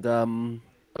 and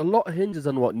a lot hinges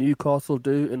on what Newcastle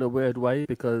do in a weird way,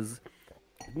 because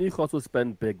Newcastle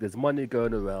spend big, there's money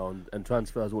going around, and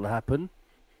transfers will happen.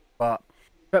 But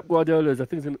Pep Guardiola I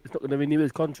think it's not going to renew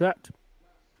his contract,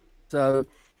 so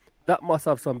that must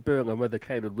have some bearing on whether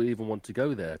Kane would even want to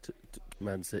go there to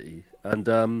Man City.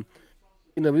 And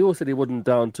we all said he wouldn't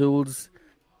down tools,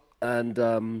 and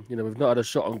we've not had a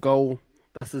shot on goal.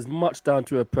 That's as much down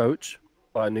to approach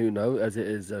by Nuno as it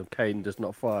is Kane just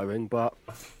not firing. But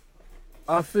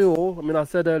I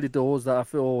said early doors that I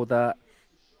feel that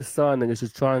the signing is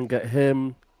to try and get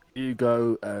him,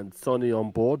 Hugo, and Sonny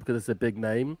on board, because it's a big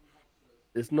name.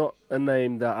 It's not a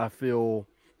name that I feel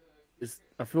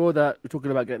that we're talking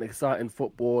about getting exciting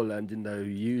football and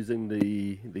using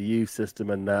the youth system,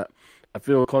 and that I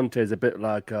feel Conte is a bit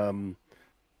like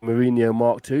Mourinho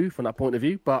Mark II from that point of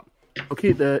view. But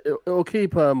it'll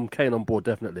keep Kane on board,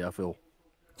 definitely, I feel.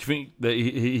 Do you think that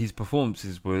his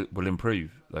performances will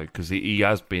improve though? Because he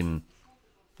has been.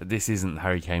 This isn't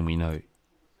Harry Kane we know.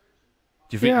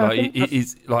 Do you think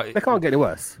he's like they can't get any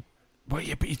worse? Well,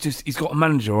 yeah, but he's got a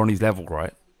manager on his level,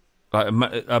 right? Like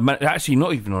actually,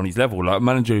 not even on his level. Like a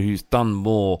manager who's done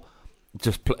more,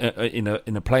 just in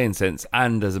a playing sense,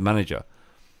 and as a manager,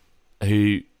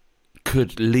 who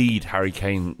could lead Harry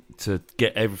Kane to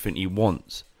get everything he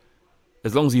wants,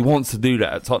 as long as he wants to do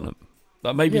that at Tottenham.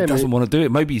 Like maybe he doesn't want to do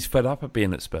it. Maybe he's fed up of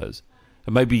being at Spurs,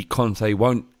 and maybe Conte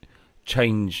won't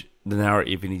change the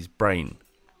narrative in his brain.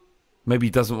 Maybe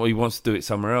he doesn't. He wants to do it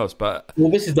somewhere else. But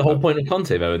this is the whole point of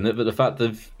Conte, though, and the fact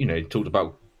that talked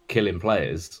about killing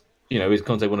players. Is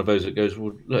Conte one of those that goes,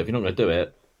 well, look, if you're not going to do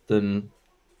it, then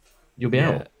you'll be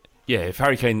out. Yeah, if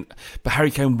Harry Kane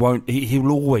won't. He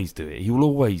will always do it. He'll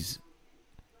always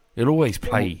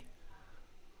play.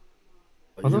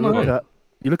 I don't know.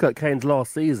 You look at Kane's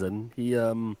last season. He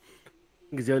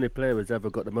he's the only player who's ever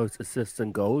got the most assists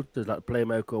and goals. There's like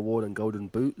Playmaker Award and Golden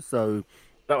Boot. So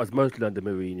that was mostly under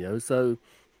Mourinho. So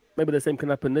maybe the same can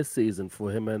happen this season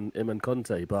for him and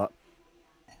Conte. But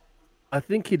I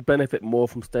think he'd benefit more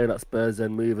from staying at Spurs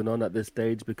and moving on at this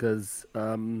stage, because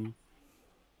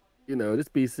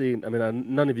just be seen. I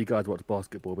mean, none of you guys watch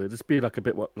basketball, but just be like a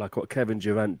bit like what Kevin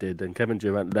Durant did. And Kevin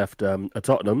Durant left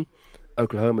Tottenham,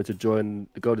 Oklahoma, to join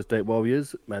the Golden State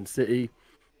Warriors, Man City,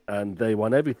 and they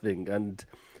won everything. And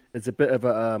it's a bit of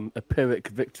a Pyrrhic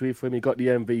victory for him. He got the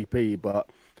MVP, but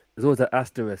there's always an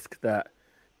asterisk that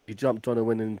he jumped on a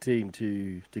winning team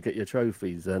to get your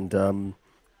trophies. And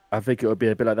I think it would be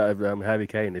a bit like that of Harry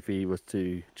Kane if he was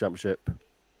to jump ship.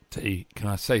 T, can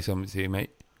I say something to you, mate?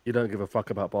 You don't give a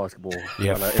fuck about basketball.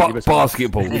 Yeah, fuck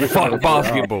basketball. Fuck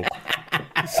basketball.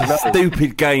 It's a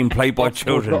stupid game played by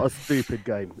children. It's not a stupid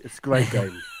game. It's a great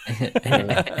game.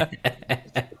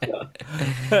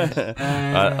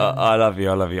 I love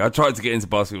you. I tried to get into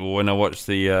basketball when I watched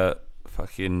the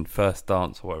fucking First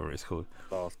Dance, or whatever it's called.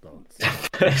 Last Dance.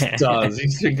 First Dance.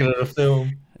 He's thinking of a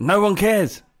film. No one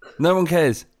cares.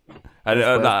 And,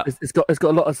 it's got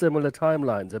a lot of similar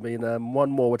timelines. I mean, one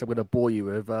more which I'm going to bore you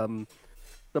with.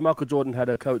 So Michael Jordan had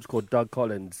a coach called Doug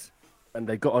Collins, and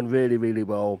they got on really, really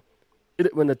well.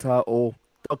 Didn't win the title.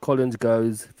 Doug Collins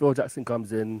goes. Phil Jackson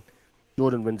comes in.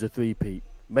 Jordan wins a three-peat.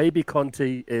 Maybe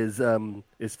Conte is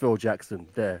Phil Jackson.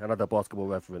 There, another basketball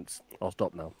reference. I'll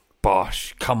stop now.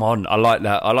 Bosh, come on. I like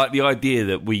that. I like the idea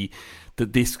that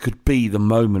this could be the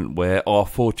moment where our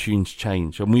fortunes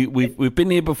change. And we've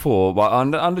been here before, but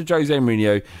under Jose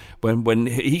Mourinho, when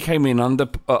he came in after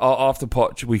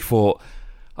Poch, we thought,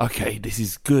 okay, this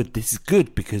is good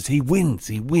because he wins,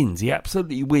 he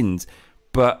absolutely wins.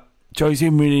 But Jose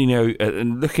Mourinho,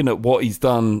 and looking at what he's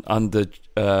done under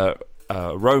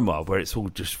Roma, where it's all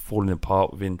just falling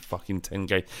apart within fucking 10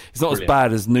 games. It's not as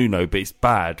bad as Nuno, but it's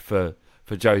bad for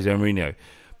Jose Mourinho.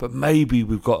 But maybe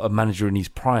we've got a manager in his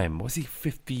prime. Was he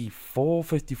 54,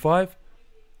 55?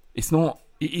 It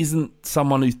isn't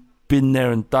someone who's been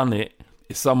there and done it.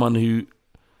 It's someone who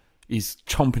is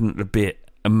chomping at the bit.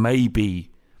 And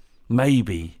maybe,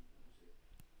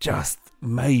 just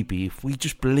maybe, if we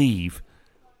just believe,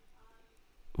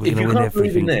 we're going to win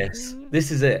everything.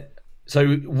 This is it.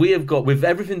 So we have got, with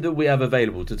everything that we have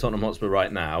available to Tottenham Hotspur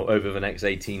right now over the next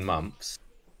 18 months,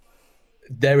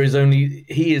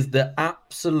 he is the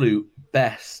absolute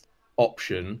best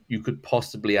option you could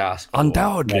possibly ask for.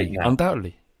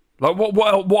 Undoubtedly. Like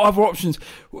what other options?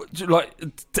 Like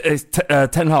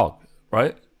Ten Hag,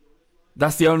 right?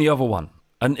 That's the only other one.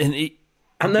 And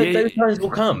those times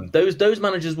will come. Those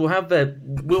managers will have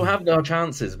their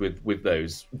chances with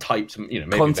those types. Maybe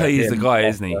Conte is the guy,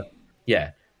 isn't he?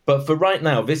 Yeah. But for right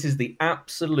now, this is the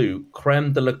absolute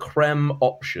creme de la creme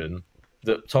option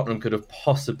that Tottenham could have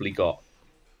possibly got.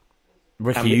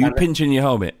 Ricky, are you pinching your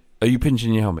helmet?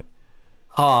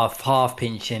 Half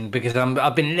pinching, because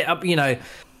I've been,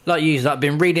 like you, I've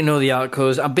been reading all the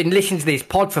articles. I've been listening to this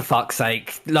pod, for fuck's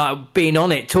sake, like being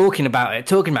on it, talking about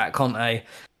Conte,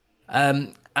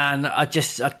 and I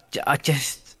just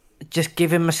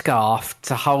give him a scarf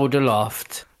to hold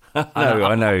aloft.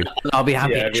 I know. I'll be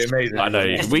happy. Yeah, it'd be amazing. I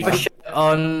know. We push it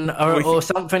on or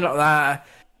something like that.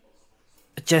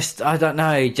 I don't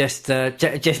know. Just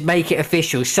make it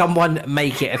official. Someone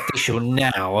make it official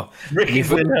now. Ricky's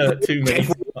been hurt too many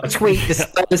times. Tweet the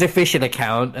Spurs official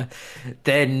account,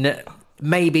 then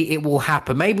maybe it will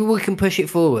happen. Maybe we can push it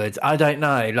forward. I don't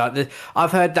know.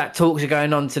 I've heard that talks are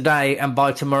going on today, and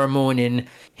by tomorrow morning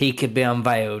he could be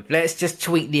unveiled. Let's just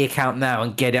tweet the account now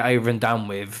and get it over and done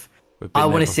with. I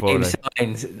want to see him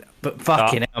signs, but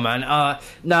fucking hell, man.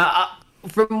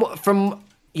 From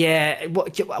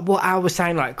what I was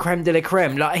saying, like creme de la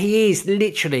creme, like he is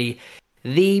literally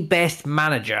the best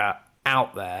manager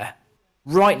out there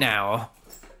right now,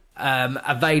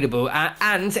 available,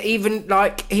 and even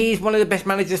like he's one of the best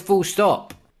managers, full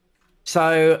stop.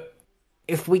 So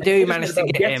if we do manage to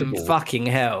get him, fucking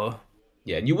hell.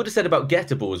 Yeah, and you would have said about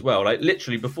gettable as well. Like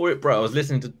literally before it broke, I was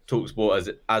listening to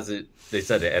TalkSport they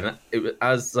said it, and it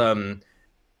was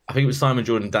I think it was Simon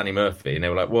Jordan and Danny Murphy, and they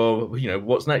were like, well,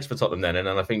 what's next for Tottenham then? And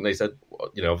then I think they said,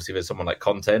 obviously there's someone like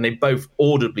Conte, and they both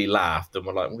audibly laughed and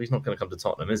were like, well, he's not going to come to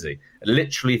Tottenham, is he? And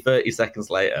literally 30 seconds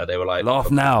later, they were like,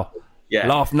 laugh now. Yeah.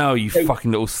 Laugh now, you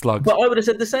fucking little slug. But I would have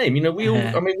said the same. We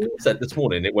all said this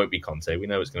morning it won't be Conte. We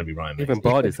know it's going to be Ryan Mason. Even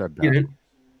Bardi said that.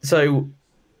 So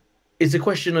it's a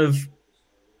question of,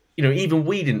 even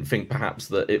we didn't think perhaps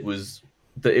that it was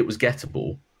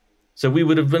gettable. So we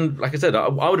would have been, like I said, I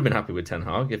would have been happy with Ten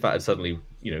Hag if that had suddenly,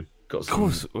 got some. Of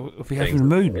course, if we had the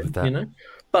moon with that.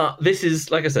 But this is,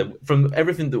 like I said, from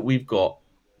everything that we've got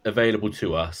available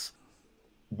to us,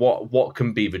 what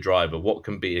can be the driver? What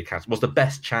can be a catalyst? What's the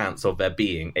best chance of there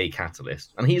being a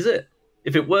catalyst? And he's it.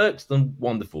 If it works, then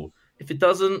wonderful. If it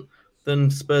doesn't,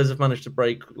 then Spurs have managed to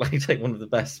take one of the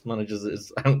best managers that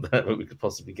is out there that we could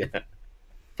possibly get.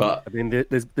 But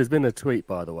there's been a tweet,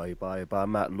 by the way, by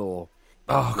Matt Law.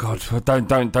 Oh God!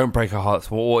 Don't break our hearts.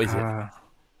 What is it?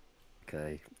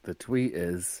 Okay, the tweet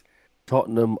is: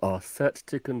 Tottenham are set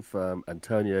to confirm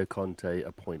Antonio Conte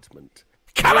appointment.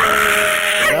 Come on!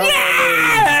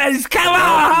 Yes! Come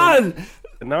on!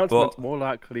 Announcement more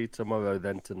likely tomorrow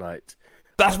than tonight.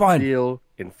 That's fine. Deal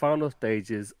in final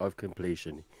stages of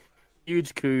completion.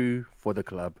 Huge coup for the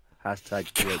club.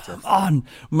 #PHS. Come on,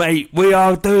 mate. We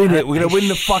are doing it. We're going to win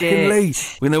the fucking league.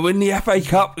 We're going to win the FA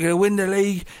Cup. We're going to win the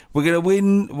league. We're going to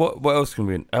win... What else can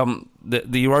we win?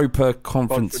 The Europa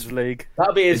Conference League.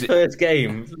 That'll be his first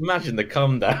game. Imagine the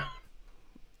come down.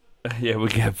 Yeah, we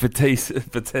get Vitesse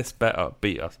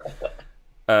beat us.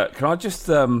 Can I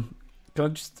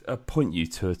just point you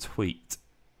to a tweet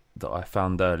that I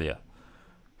found earlier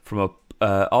from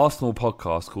a Arsenal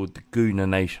podcast called The Gooner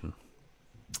Nation.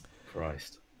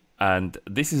 Christ. And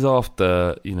this is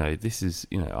after,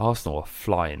 Arsenal are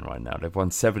flying right now. They've won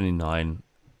 79.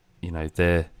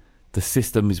 The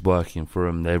system is working for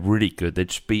them. They're really good. They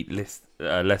just beat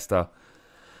Leicester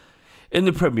in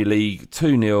the Premier League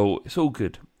 2-0. It's all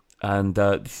good. And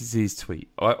this is his tweet.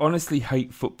 I honestly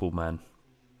hate football, man.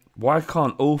 Why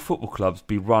can't all football clubs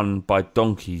be run by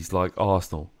donkeys like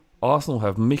Arsenal? Arsenal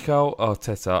have Mikel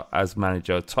Arteta as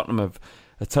manager. Tottenham have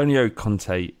Antonio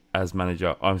Conte as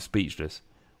manager. I'm speechless.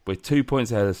 We're 2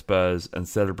 points ahead of Spurs and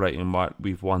celebrating like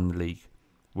we've won the league.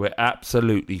 We're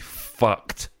absolutely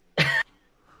fucked.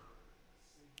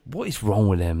 What is wrong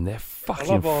with them? They're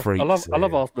fucking freaks. I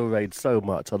love Arsenal Raid so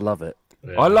much. I love it.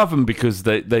 Yeah. I love them because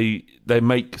they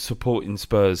make supporting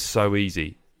Spurs so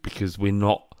easy because we're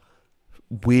not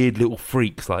weird little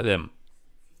freaks like them.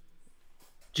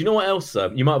 Do you know what else?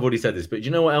 You might have already said this, but do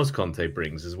you know what else Conte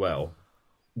brings as well?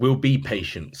 Will be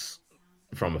patience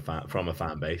from a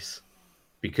fan base.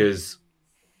 Because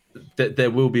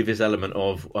there will be this element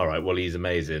of, all right, well, he's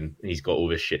amazing. He's got all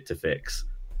this shit to fix.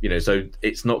 So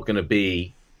it's not going to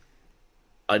be...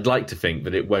 I'd like to think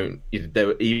that it won't...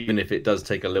 Even if it does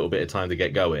take a little bit of time to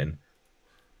get going,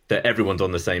 that everyone's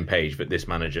on the same page, that this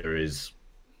manager is,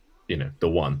 the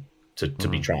one to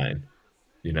be trying.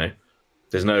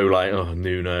 There's no like,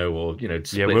 Nuno or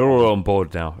Yeah, we're all on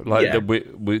board now. Like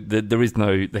there is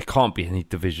no, there can't be any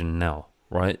division now,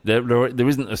 right? There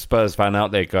isn't a Spurs fan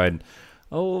out there going,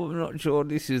 "Oh, I'm not sure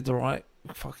this is the right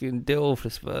fucking deal for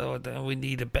Spurs. We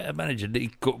need a better manager."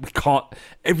 We can't.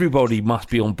 Everybody must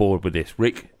be on board with this.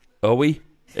 Rick, are we?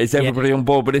 Is everybody on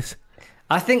board with this?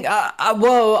 I think,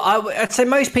 I'd say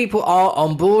most people are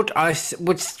on board. I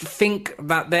would think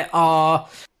that there are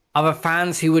other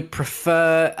fans who would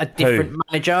prefer a different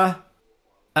manager.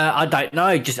 I don't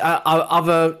know. Just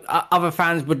other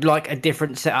fans would like a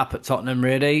different setup at Tottenham.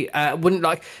 Really, wouldn't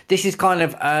like. This is kind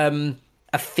of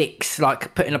a fix,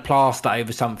 like putting a plaster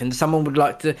over something.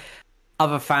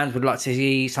 Other fans would like to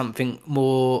see something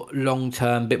more long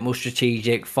term, bit more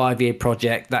strategic, 5-year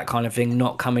project, that kind of thing.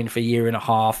 Not coming for a year and a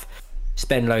half,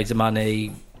 spend loads of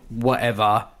money,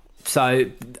 whatever. So,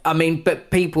 I mean, but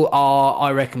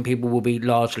I reckon people will be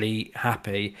largely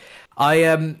happy.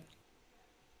 I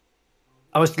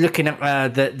was looking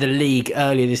at the league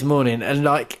earlier this morning, and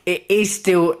like it is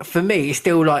still, for me, it's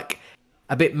still like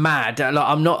a bit mad. Like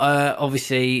I'm not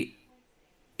obviously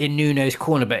in Nuno's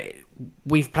corner, but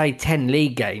we've played 10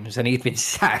 league games and he's been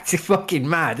sacked. It's fucking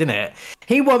mad, isn't it?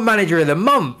 He won Manager of the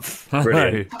Month.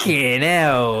 Fucking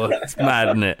hell, that's mad,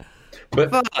 isn't it?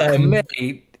 But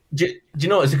me. Do you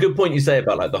know, it's a good point you say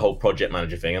about like the whole project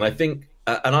manager thing, and I think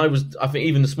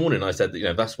even this morning I said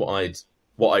that that's what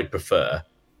I'd prefer,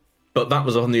 but that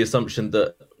was on the assumption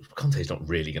that Conte's not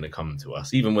really going to come to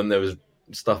us, even when there was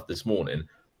stuff this morning.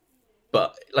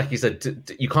 But like you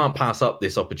said, you can't pass up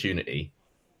this opportunity,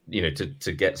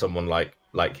 to get someone like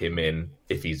him in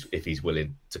if he's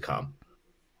willing to come.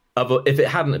 If it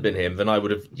hadn't have been him, then I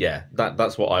would have,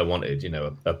 that's what I wanted,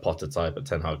 a Potter type, a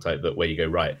Ten Hag type, that where you go,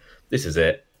 right, this is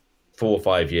it. 4 or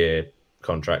 5 year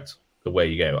contract, away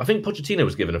you go. I think Pochettino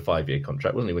was given a 5-year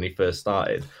contract, wasn't he, when he first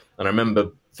started? And I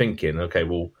remember thinking,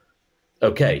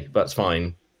 okay, that's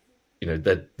fine.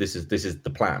 That this is the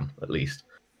plan, at least.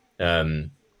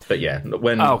 But yeah,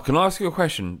 when can I ask you a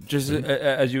question? Just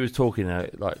as you were talking,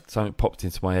 like something popped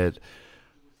into my head.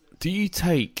 Do you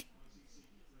take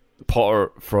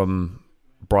Potter from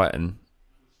Brighton,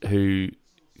 who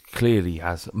clearly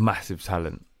has massive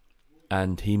talent,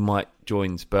 and he might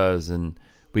join Spurs and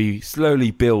we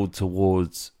slowly build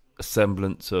towards a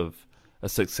semblance of a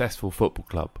successful football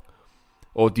club?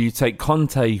 Or do you take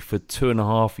Conte for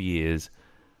 2.5 years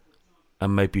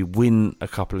and maybe win a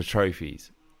couple of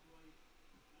trophies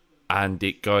and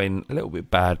it going a little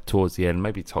bit bad towards the end,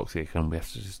 maybe toxic, and we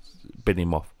have to just bin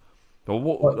him off? Or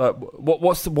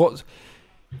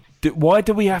why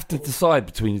do we have to decide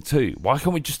between the two? Why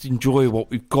can't we just enjoy what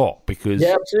we've got? Because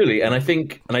absolutely, and I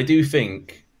do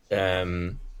think I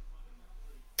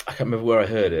can't remember where I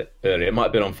heard it earlier. It might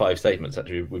have been on 5 Statements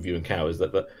actually with you and Cow. Is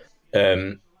that, but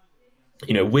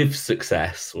with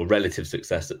success or relative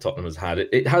success that Tottenham has had,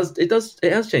 it has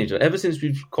changed ever since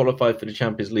we've qualified for the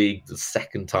Champions League the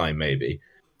second time. Maybe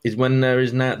is when there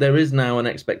is now an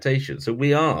expectation. So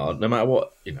we are, no matter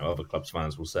what other clubs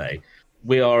fans will say,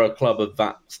 we are a club of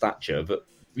that stature that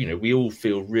we all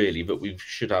feel really that we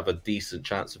should have a decent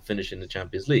chance of finishing the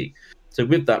Champions League. So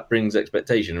with that brings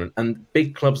expectation, and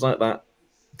big clubs like that,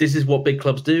 this is what big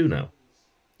clubs do now.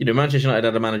 Manchester United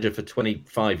had a manager for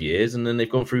 25 years, and then they've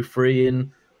gone through 3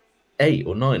 in 8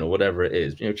 or 9 or whatever it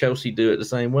is. Chelsea do it the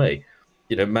same way.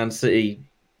 Man City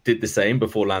did the same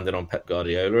before landing on Pep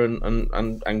Guardiola,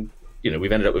 and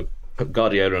we've ended up with Pep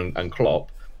Guardiola and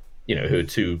Klopp, who are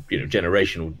 2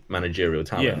 generational managerial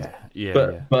talents.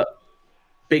 But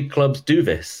big clubs do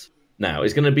this now.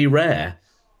 It's going to be rare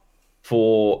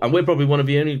and we're probably one of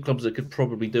the only clubs that could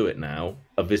probably do it now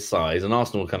of this size, and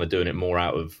Arsenal are kind of doing it more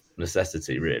out of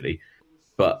necessity, really,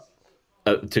 but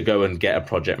to go and get a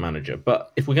project manager.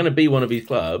 But if we're going to be one of these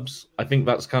clubs, I think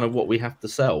that's kind of what we have to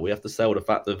sell. We have to sell the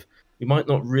fact that we might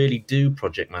not really do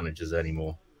project managers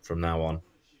anymore from now on.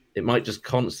 It might just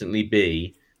constantly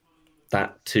be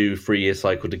that 2-3 year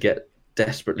cycle to get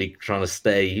desperately trying to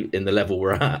stay in the level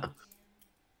we're at.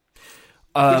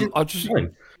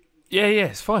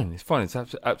 It's fine. It's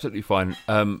absolutely fine.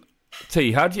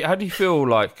 T, how do you feel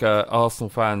like Arsenal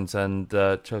fans and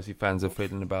Chelsea fans are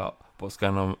feeling about what's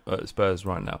going on at Spurs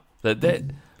right now?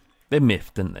 They're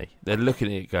miffed, aren't they? They're looking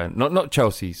at it going, not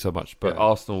Chelsea so much, but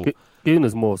Arsenal.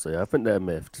 Gunners more so. I think they're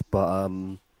miffed, but I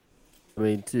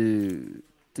mean to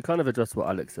kind of address what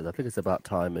Alex said, I think it's about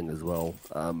timing as well.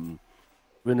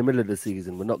 We're in the middle of the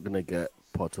season. We're not going to get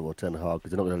Potter or Ten Hag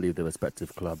because they're not going to leave their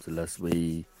respective clubs unless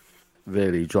we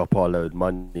really drop our load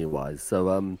money-wise.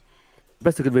 So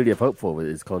best we could really have hoped for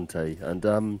is Conte.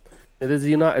 And There's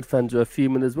United fans who are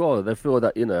fuming as well. They feel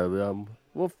that,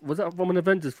 what, was that from an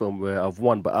Avengers film where I've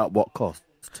won, but at what cost?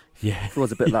 Yeah. It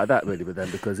was a bit like that, really, with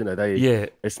them, because, they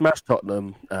smashed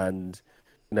Tottenham, and,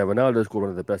 Ronaldo scored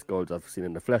one of the best goals I've seen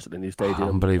in the flesh at the new stadium.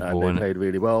 Unbelievable, and they played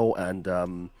really well, and,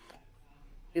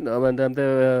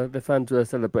 the fans were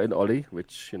celebrating Ollie,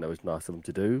 which, is nice of them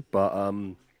to do, but,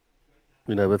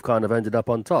 we've kind of ended up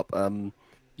on top. I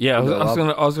was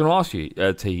going to ask you,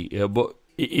 T, what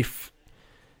if,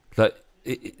 like,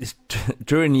 it's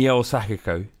during the El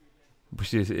Sacco,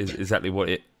 which is exactly what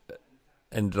it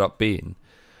ended up being.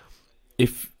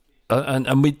 If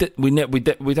we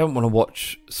don't want to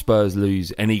watch Spurs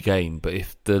lose any game, but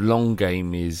if the long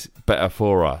game is better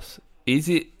for us, is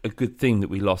it a good thing that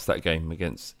we lost that game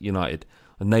against United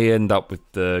and they end up with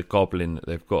the goblin that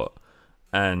they've got,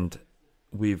 and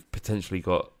we've potentially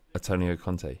got Antonio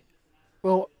Conte?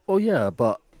 Well, yeah,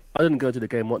 but I didn't go to the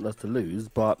game wanting us to lose,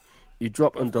 but you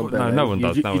drop Ndombele. No one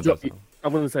does.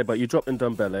 I'm going to say, but you drop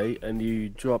Ndombele and you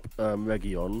drop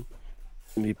Reguilon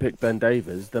and you pick Ben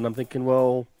Davies, then I'm thinking,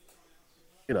 well,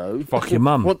 fuck your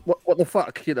mum. What the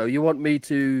fuck? You want me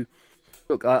to...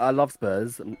 Look, I love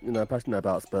Spurs, I'm passionate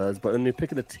about Spurs, but when you're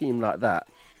picking a team like that,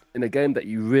 in a game that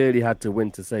you really had to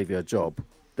win to save your job,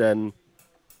 then,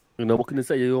 what can I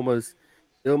say? It almost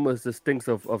just stinks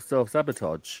of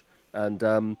self-sabotage. And,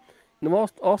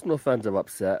 Arsenal fans are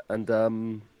upset, and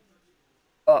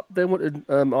they wanted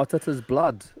Arteta's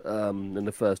blood in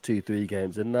the first 2-3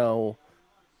 games, and now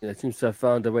it seems to have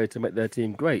found a way to make their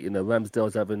team great.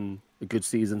 Ramsdale's having a good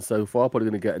season so far, probably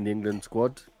going to get in the England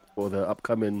squad for the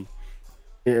upcoming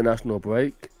international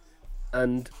break.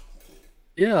 And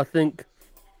yeah, I think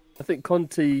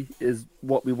Conte is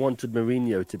what we wanted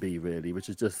Mourinho to be, really, which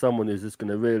is just someone who's just going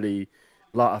to really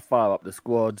light a fire up the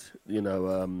squad, be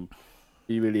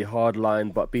really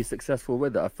hardline, but be successful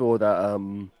with it. I feel that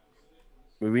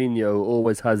Mourinho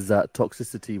always has that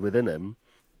toxicity within him,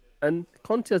 and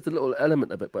Conte has a little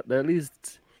element of it, but at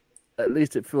least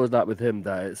it feels like with him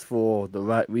that it's for the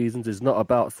right reasons. It's not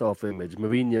about self-image.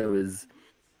 Mourinho is...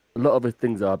 A lot of his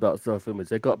things are about self-image.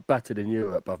 They got battered in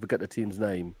Europe, I forget the team's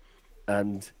name,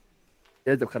 and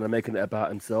he ended up kind of making it about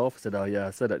himself. Said, "Oh yeah,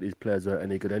 I said that these players weren't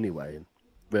any good anyway."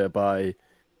 Whereby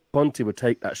Conte would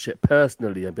take that shit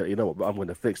personally and be like, "You know what? I'm going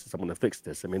to fix this. I'm going to fix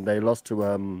this." I mean, they lost to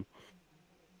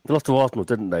Arsenal,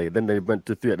 didn't they? Then they went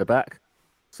to 3 at the back.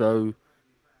 So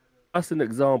that's an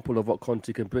example of what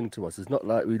Conte can bring to us. It's not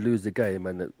like we lose the game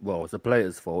and it's the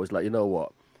players' fault. It's like, you know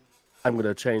what? I'm going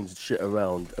to change shit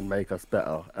around and make us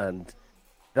better. And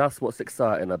that's what's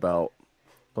exciting about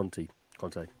Conte.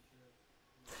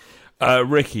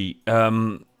 Ricky,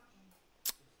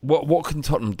 what can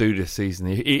Tottenham do this season?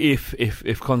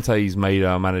 If Conte's made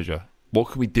our manager, what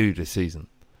can we do this season?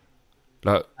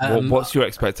 Like, what's your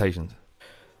expectations?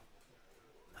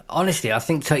 Honestly, I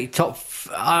think top.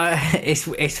 It's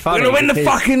funny. We're going to win the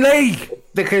fucking league.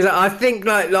 Because I think,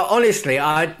 honestly,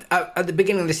 at the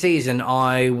beginning of the season,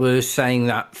 I was saying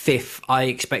that 5th. I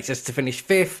expect us to finish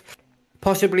 5th,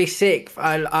 possibly 6th.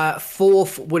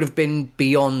 4th would have been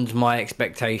beyond my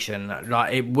expectation.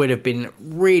 It would have been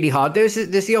really hard. There's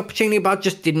the opportunity, but I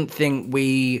just didn't think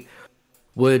we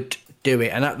would do it.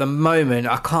 And at the moment,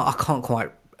 I can't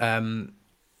quite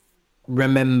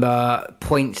remember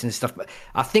points and stuff. But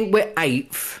I think we're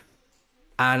 8th,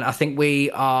 and I think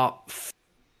we are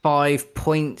 5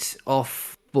 points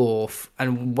off 4th,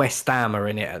 and West Ham are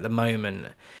in it at the moment.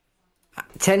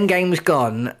 10 games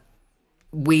gone,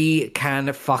 we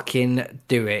can fucking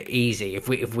do it easy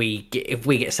if we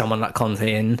get someone like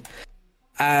Conte in.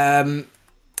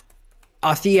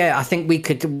 I think we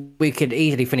could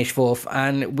easily finish 4th,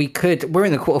 and we're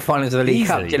in the quarterfinals of the League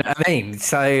Cup. Do you know what I mean?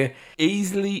 So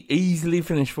easily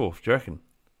finish 4th. Do you reckon?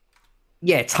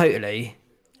 Yeah, totally.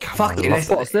 Fucking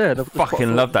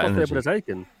love that energy.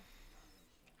 Taken.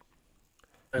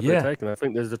 I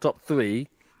think there's the top 3,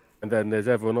 and then there's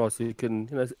everyone else who can.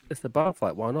 It's the bar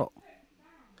fight. Why not?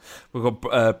 We've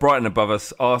got Brighton above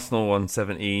us, Arsenal on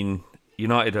 17,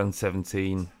 United on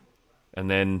 17, and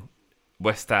then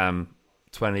West Ham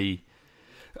 20.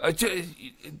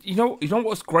 You know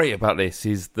what's great about this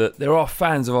is that there are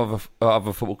fans of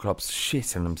other football clubs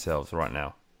shitting themselves right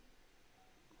now.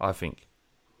 I think.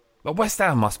 But West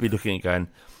Ham must be looking at going,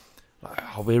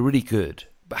 oh, we're really good,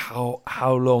 but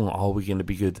how long are we going to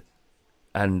be good?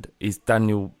 And is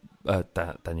David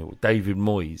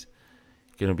Moyes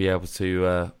going to be able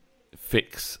to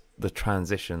fix the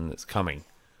transition that's coming?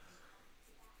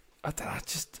 I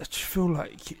just feel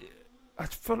like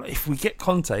if we get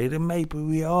Conte, then maybe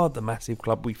we are the massive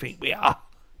club we think we are.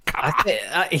 I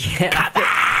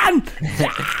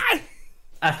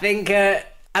think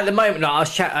at the moment, like, I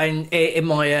was chatting in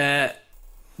my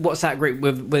WhatsApp group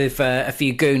with a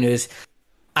few gooners,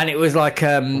 and it was like,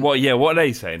 what? Yeah, what are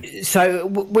they saying? So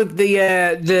with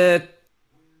the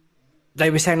they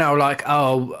were saying,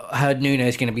 I heard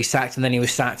Nuno's going to be sacked, and then he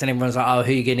was sacked, and everyone's like, oh,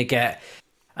 who are you going to get?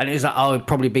 And it was like, oh, it'd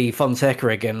probably be Fonseca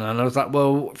again. And I was like,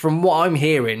 well, from what I'm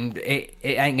hearing, it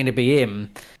ain't going to be him.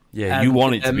 Yeah, you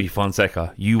want it to be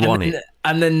Fonseca. You want it.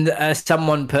 And then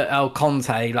someone put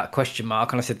Conte, like, question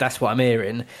mark, and I said, that's what I'm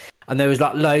hearing. And there was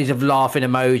like loads of laughing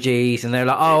emojis, and they're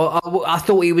like, oh, I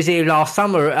thought he was here last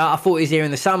summer. I thought he was here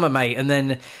in the summer, mate. And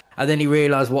then he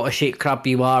realised what a shit club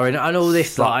you are, and all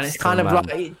this lot. And it's kind of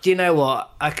like, do you know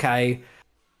what? Okay,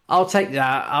 I'll take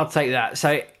that.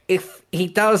 So if he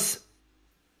does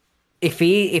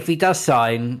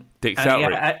sign, Dick's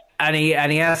out, and he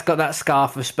has got that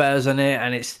scarf of Spurs on it,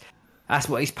 and that's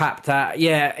what he's papped at.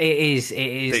 Yeah, it is.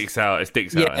 Dick's out. It's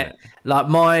Dick's out. Isn't it? Like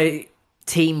my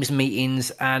Teams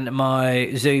meetings and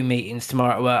my Zoom meetings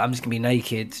tomorrow at work, I'm just gonna be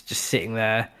naked, just sitting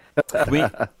there.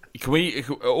 Can we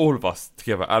all of us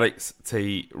together, Alex,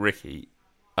 T, Ricky,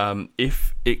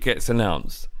 if it gets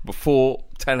announced before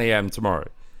 10 a.m. tomorrow,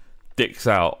 Dick's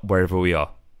out wherever we are.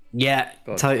 Yeah,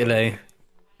 totally.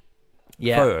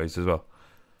 Yeah, photos as well.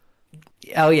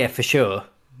 Oh yeah, for sure.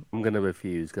 I'm going to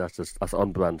refuse because that's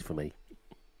on brand for me.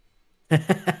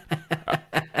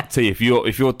 T, if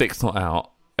your dick's not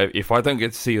out, if I don't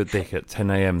get to see your dick at 10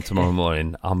 a.m. tomorrow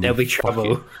morning, there'll be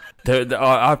trouble.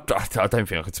 I don't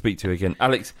think I could speak to you again,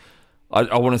 Alex.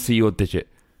 I want to see your digit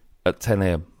at 10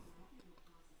 a.m.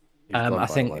 I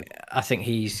think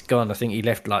he's gone. I think he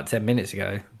left like 10 minutes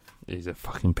ago. He's a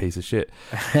fucking piece of shit.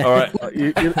 All right,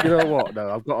 you know what?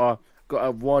 No, I've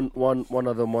got one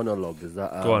other monologue. Is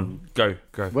that go on, go.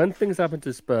 When things happen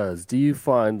to Spurs, do you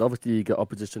find obviously you get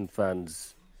opposition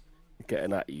fans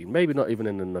getting at you? Maybe not even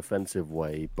in an offensive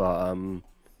way, but some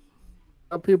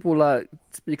people like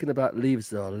speaking about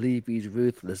Levy's. Oh, Levy's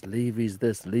ruthless. Levy's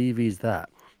this. Levy's that.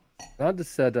 And I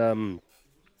just said,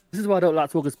 this is why I don't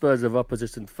like talking Spurs of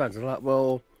opposition fans. I'm like,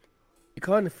 well, you're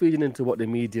kind of feeding into what the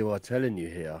media are telling you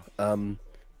here.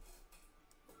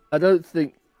 I don't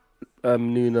think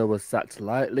Nuno was sacked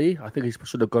lightly. I think he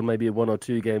should have gone maybe 1 or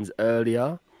 2 games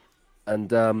earlier.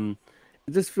 And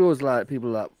it just feels like people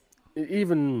like,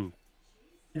 even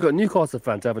you've got Newcastle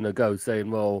fans having a go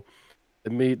saying, well,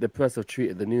 the press have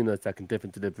treated the Nuno sacking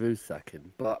different to the Bruce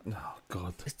sacking. But oh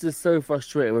god, it's just so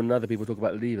frustrating when other people talk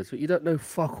about Levy. So you don't know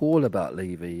fuck all about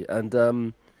Levy.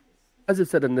 And as I've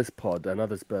said in this pod and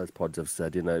other Spurs pods have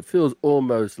said, you know, it feels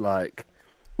almost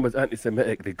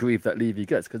anti-Semitic, the grief that Levy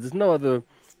gets, because there's no other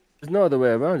way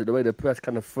around it. The way the press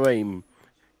kind of frame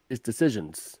his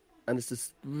decisions, and it's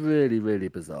just really, really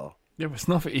bizarre. Yeah, but it's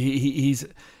nothing. He's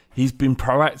been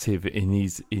proactive in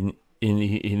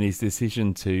his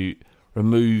decision to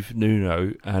remove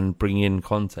Nuno and bring in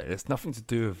Conte. It's nothing to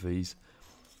do with these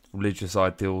religious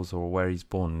ideals or where he's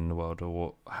born in the world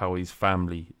or how his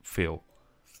family feel.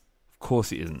 Of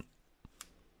course it isn't.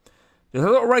 There's a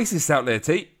lot of racists out there,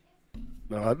 T.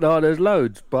 No, there's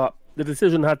loads, but the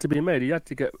decision had to be made. He had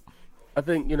to get... I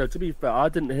think, you know, to be fair, I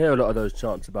didn't hear a lot of those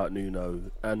chants about Nuno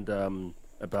and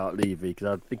about Levy,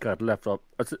 because I think I'd left off...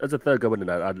 As a third go in and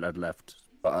out, I'd left.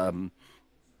 But,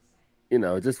 you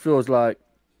know, it just feels like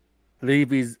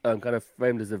Levy's kind of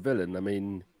framed as a villain. I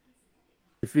mean,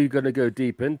 if you're going to go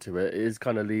deep into it, it is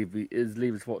kind of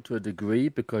Levy's fault to a degree,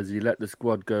 because he let the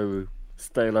squad go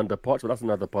stale under Poch, but that's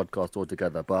another podcast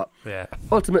altogether. But yeah,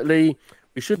 ultimately,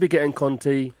 we should be getting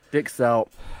Conte. Dick's out.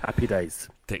 Happy days.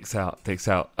 Dick's out.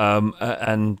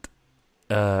 And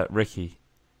Ricky.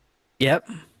 Yep.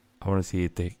 I want to see your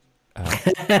dick out.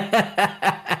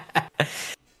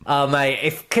 Oh,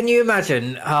 mate, can you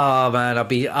imagine? Oh, man,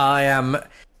 I am...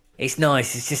 It's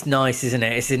nice. It's just nice, isn't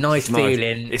it? It's a nice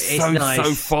feeling. It's nice.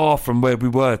 So far from where we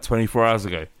were 24 hours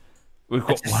ago. We've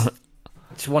got one.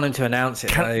 Just want him to announce it.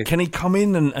 Can he come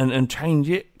in and change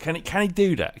it? Can he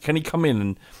do that? Can he come in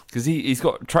and because he's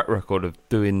got a track record of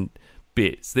doing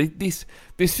bits. This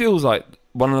feels like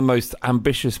one of the most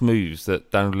ambitious moves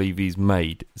that Dan Levy's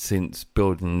made since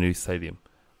building a new stadium.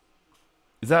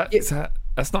 Is that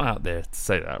that's not out there to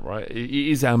say that, right? It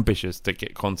is ambitious to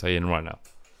get Conte in right now.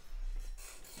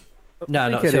 No,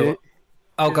 not so.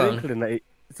 Oh, go on.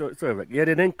 Sorry, Rick. He had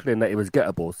an inkling that it was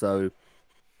gettable, so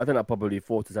I think that probably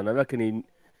fought us. And I reckon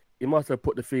he must have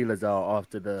put the feelers out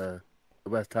after the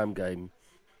West Ham game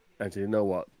and said, you know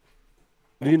what?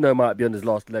 Nuno might be on his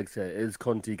last legs here. Is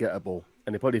Conte gettable?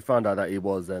 And he probably found out that he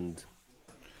was. And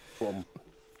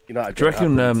United. Do you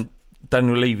reckon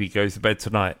Daniel Levy goes to bed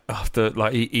tonight after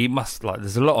he must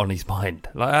there's a lot on his mind.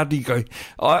 Like, how do you go?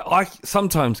 I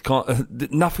sometimes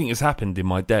can't. Nothing has happened in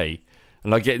my day,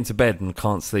 And I get into bed and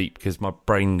can't sleep because my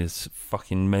brain is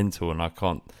fucking mental and I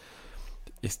can't...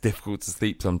 It's difficult to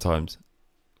sleep sometimes.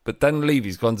 But Dan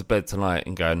Levy's gone to bed tonight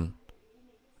and going,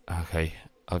 okay,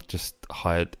 I've just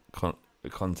hired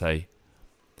Conte.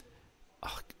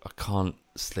 I can't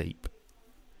sleep.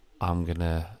 I'm going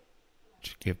to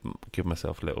give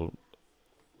myself a little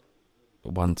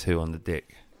 1-2 on the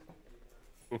dick.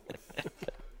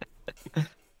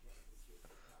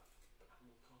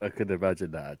 I could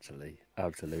imagine that, actually.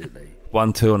 Absolutely.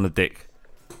 1-2 on the dick.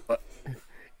 But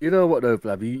you know what, though,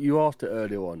 Flav? You asked it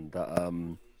earlier on, that,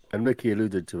 and Ricky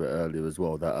alluded to it earlier as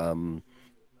well, that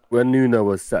when Nuno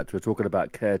was set, we're talking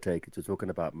about caretakers, we're talking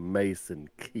about Mason,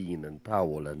 Keane, and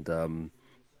Powell, and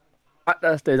at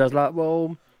that stage, I was like,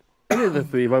 well, any of the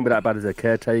three won't be that bad as a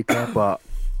caretaker, but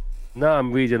now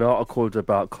I'm reading articles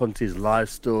about Conte's life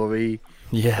story.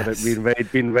 Yes.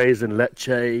 Being raised in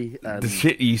Lecce. And the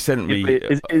shit you sent me.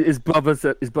 His brother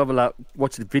like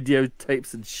watching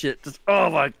videotapes and shit. Just, oh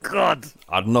my God.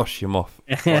 I'd nosh him off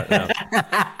right now.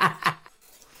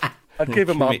 I'd give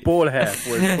him my ball hair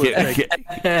for his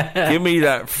give me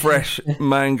that fresh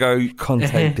mango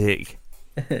Conte dick.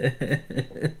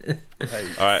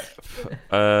 All right.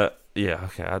 Yeah,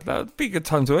 okay. That'd be a good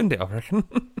time to end it, I reckon.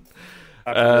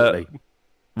 Absolutely.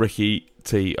 Ricky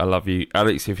T, I love you.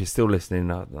 Alex, if you're still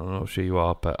listening, I'm not sure you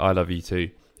are, but I love you too.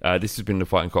 This has been the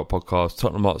Fighting Cock podcast.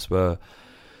 Tottenham Hotspur,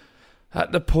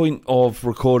 at the point of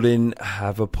recording,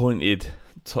 have appointed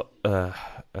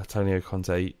Antonio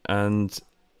Conte, and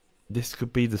this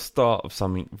could be the start of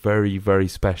something very, very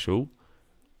special,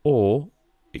 or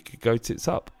it could go tits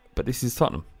up. But this is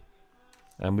Tottenham,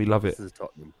 and we love it. This is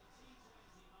Tottenham.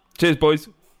 Cheers, boys.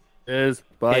 Cheers.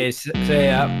 Bye. Cheers. See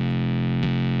ya.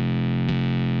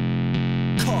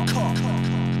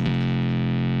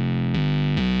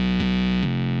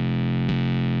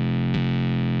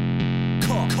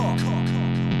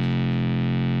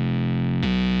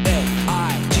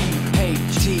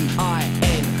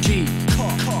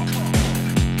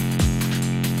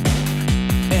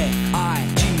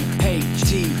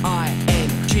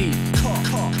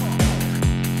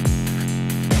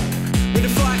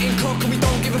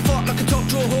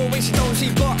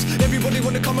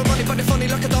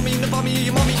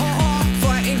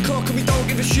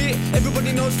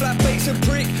 Everybody knows flat bait's a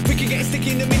prick. We can get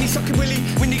sticky in the mini sucking willy.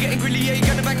 When you're getting grilly, yeah, you're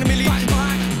gonna bang the millie. Bang,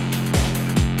 bang.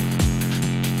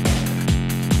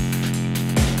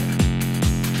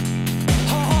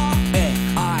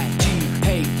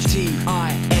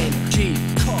 F-I-G-H-T-I-N-G.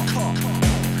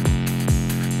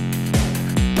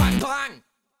 Bang, bang.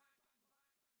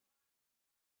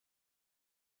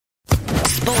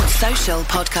 Sports Social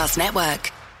Podcast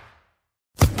Network.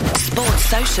 Sports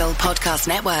Social Podcast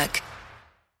Network.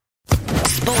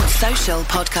 Sports Social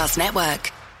Podcast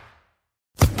Network.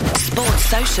 Sports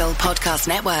Social Podcast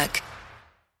Network.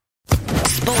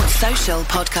 Sports Social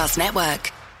Podcast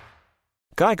Network.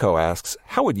 Geico asks,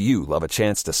 how would you love a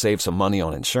chance to save some money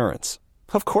on insurance?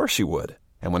 Of course you would.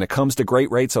 And when it comes to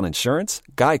great rates on insurance,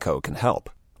 Geico can help.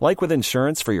 Like with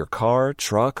insurance for your car,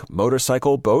 truck,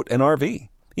 motorcycle, boat, and RV.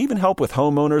 Even help with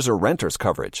homeowners or renters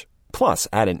coverage. Plus,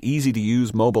 add an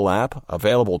easy-to-use mobile app,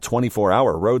 available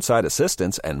 24-hour roadside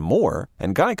assistance, and more,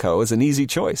 and Geico is an easy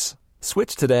choice.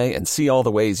 Switch today and see all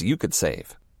the ways you could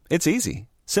save. It's easy.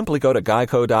 Simply go to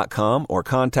geico.com or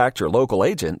contact your local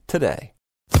agent today.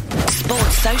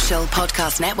 Sports Social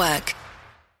Podcast Network.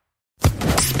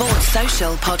 Sports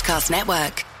Social Podcast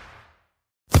Network.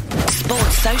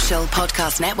 Sports Social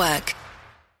Podcast Network.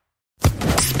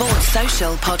 Sports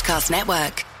Social Podcast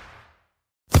Network.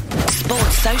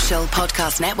 Sports Social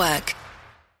Podcast Network.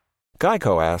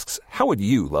 Geico asks, how would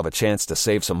you love a chance to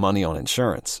save some money on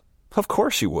insurance? Of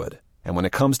course you would. And when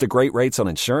it comes to great rates on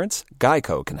insurance,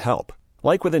 Geico can help.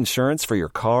 Like with insurance for your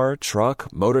car,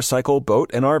 truck, motorcycle,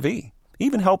 boat, and RV.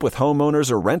 Even help with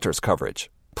homeowners or renters coverage.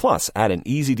 Plus, add an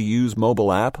easy-to-use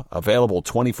mobile app, available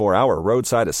 24-hour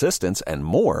roadside assistance, and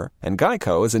more, and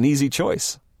Geico is an easy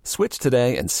choice. Switch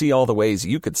today and see all the ways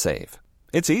you could save.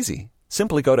 It's easy.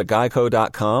 Simply go to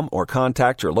geico.com or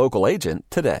contact your local agent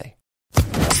today.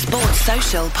 Sports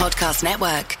Social Podcast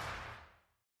Network.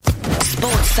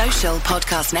 Sports Social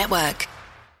Podcast Network.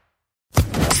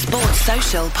 Sports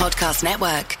Social Podcast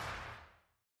Network.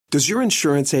 Does your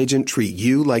insurance agent treat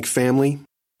you like family?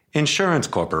 Insurance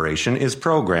Corporation is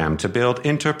programmed to build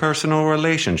interpersonal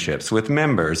relationships with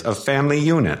members of family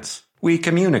units. We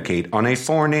communicate on a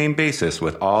four-name basis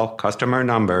with all customer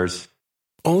numbers.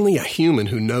 Only a human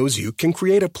who knows you can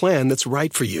create a plan that's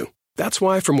right for you. That's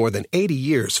why for more than 80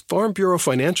 years, Farm Bureau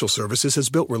Financial Services has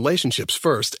built relationships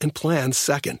first and plans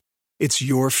second. It's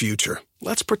your future.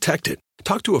 Let's protect it.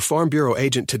 Talk to a Farm Bureau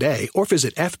agent today or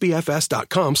visit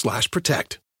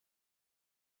fbfs.com/protect.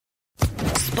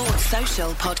 Sports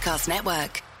Social Podcast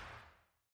Network.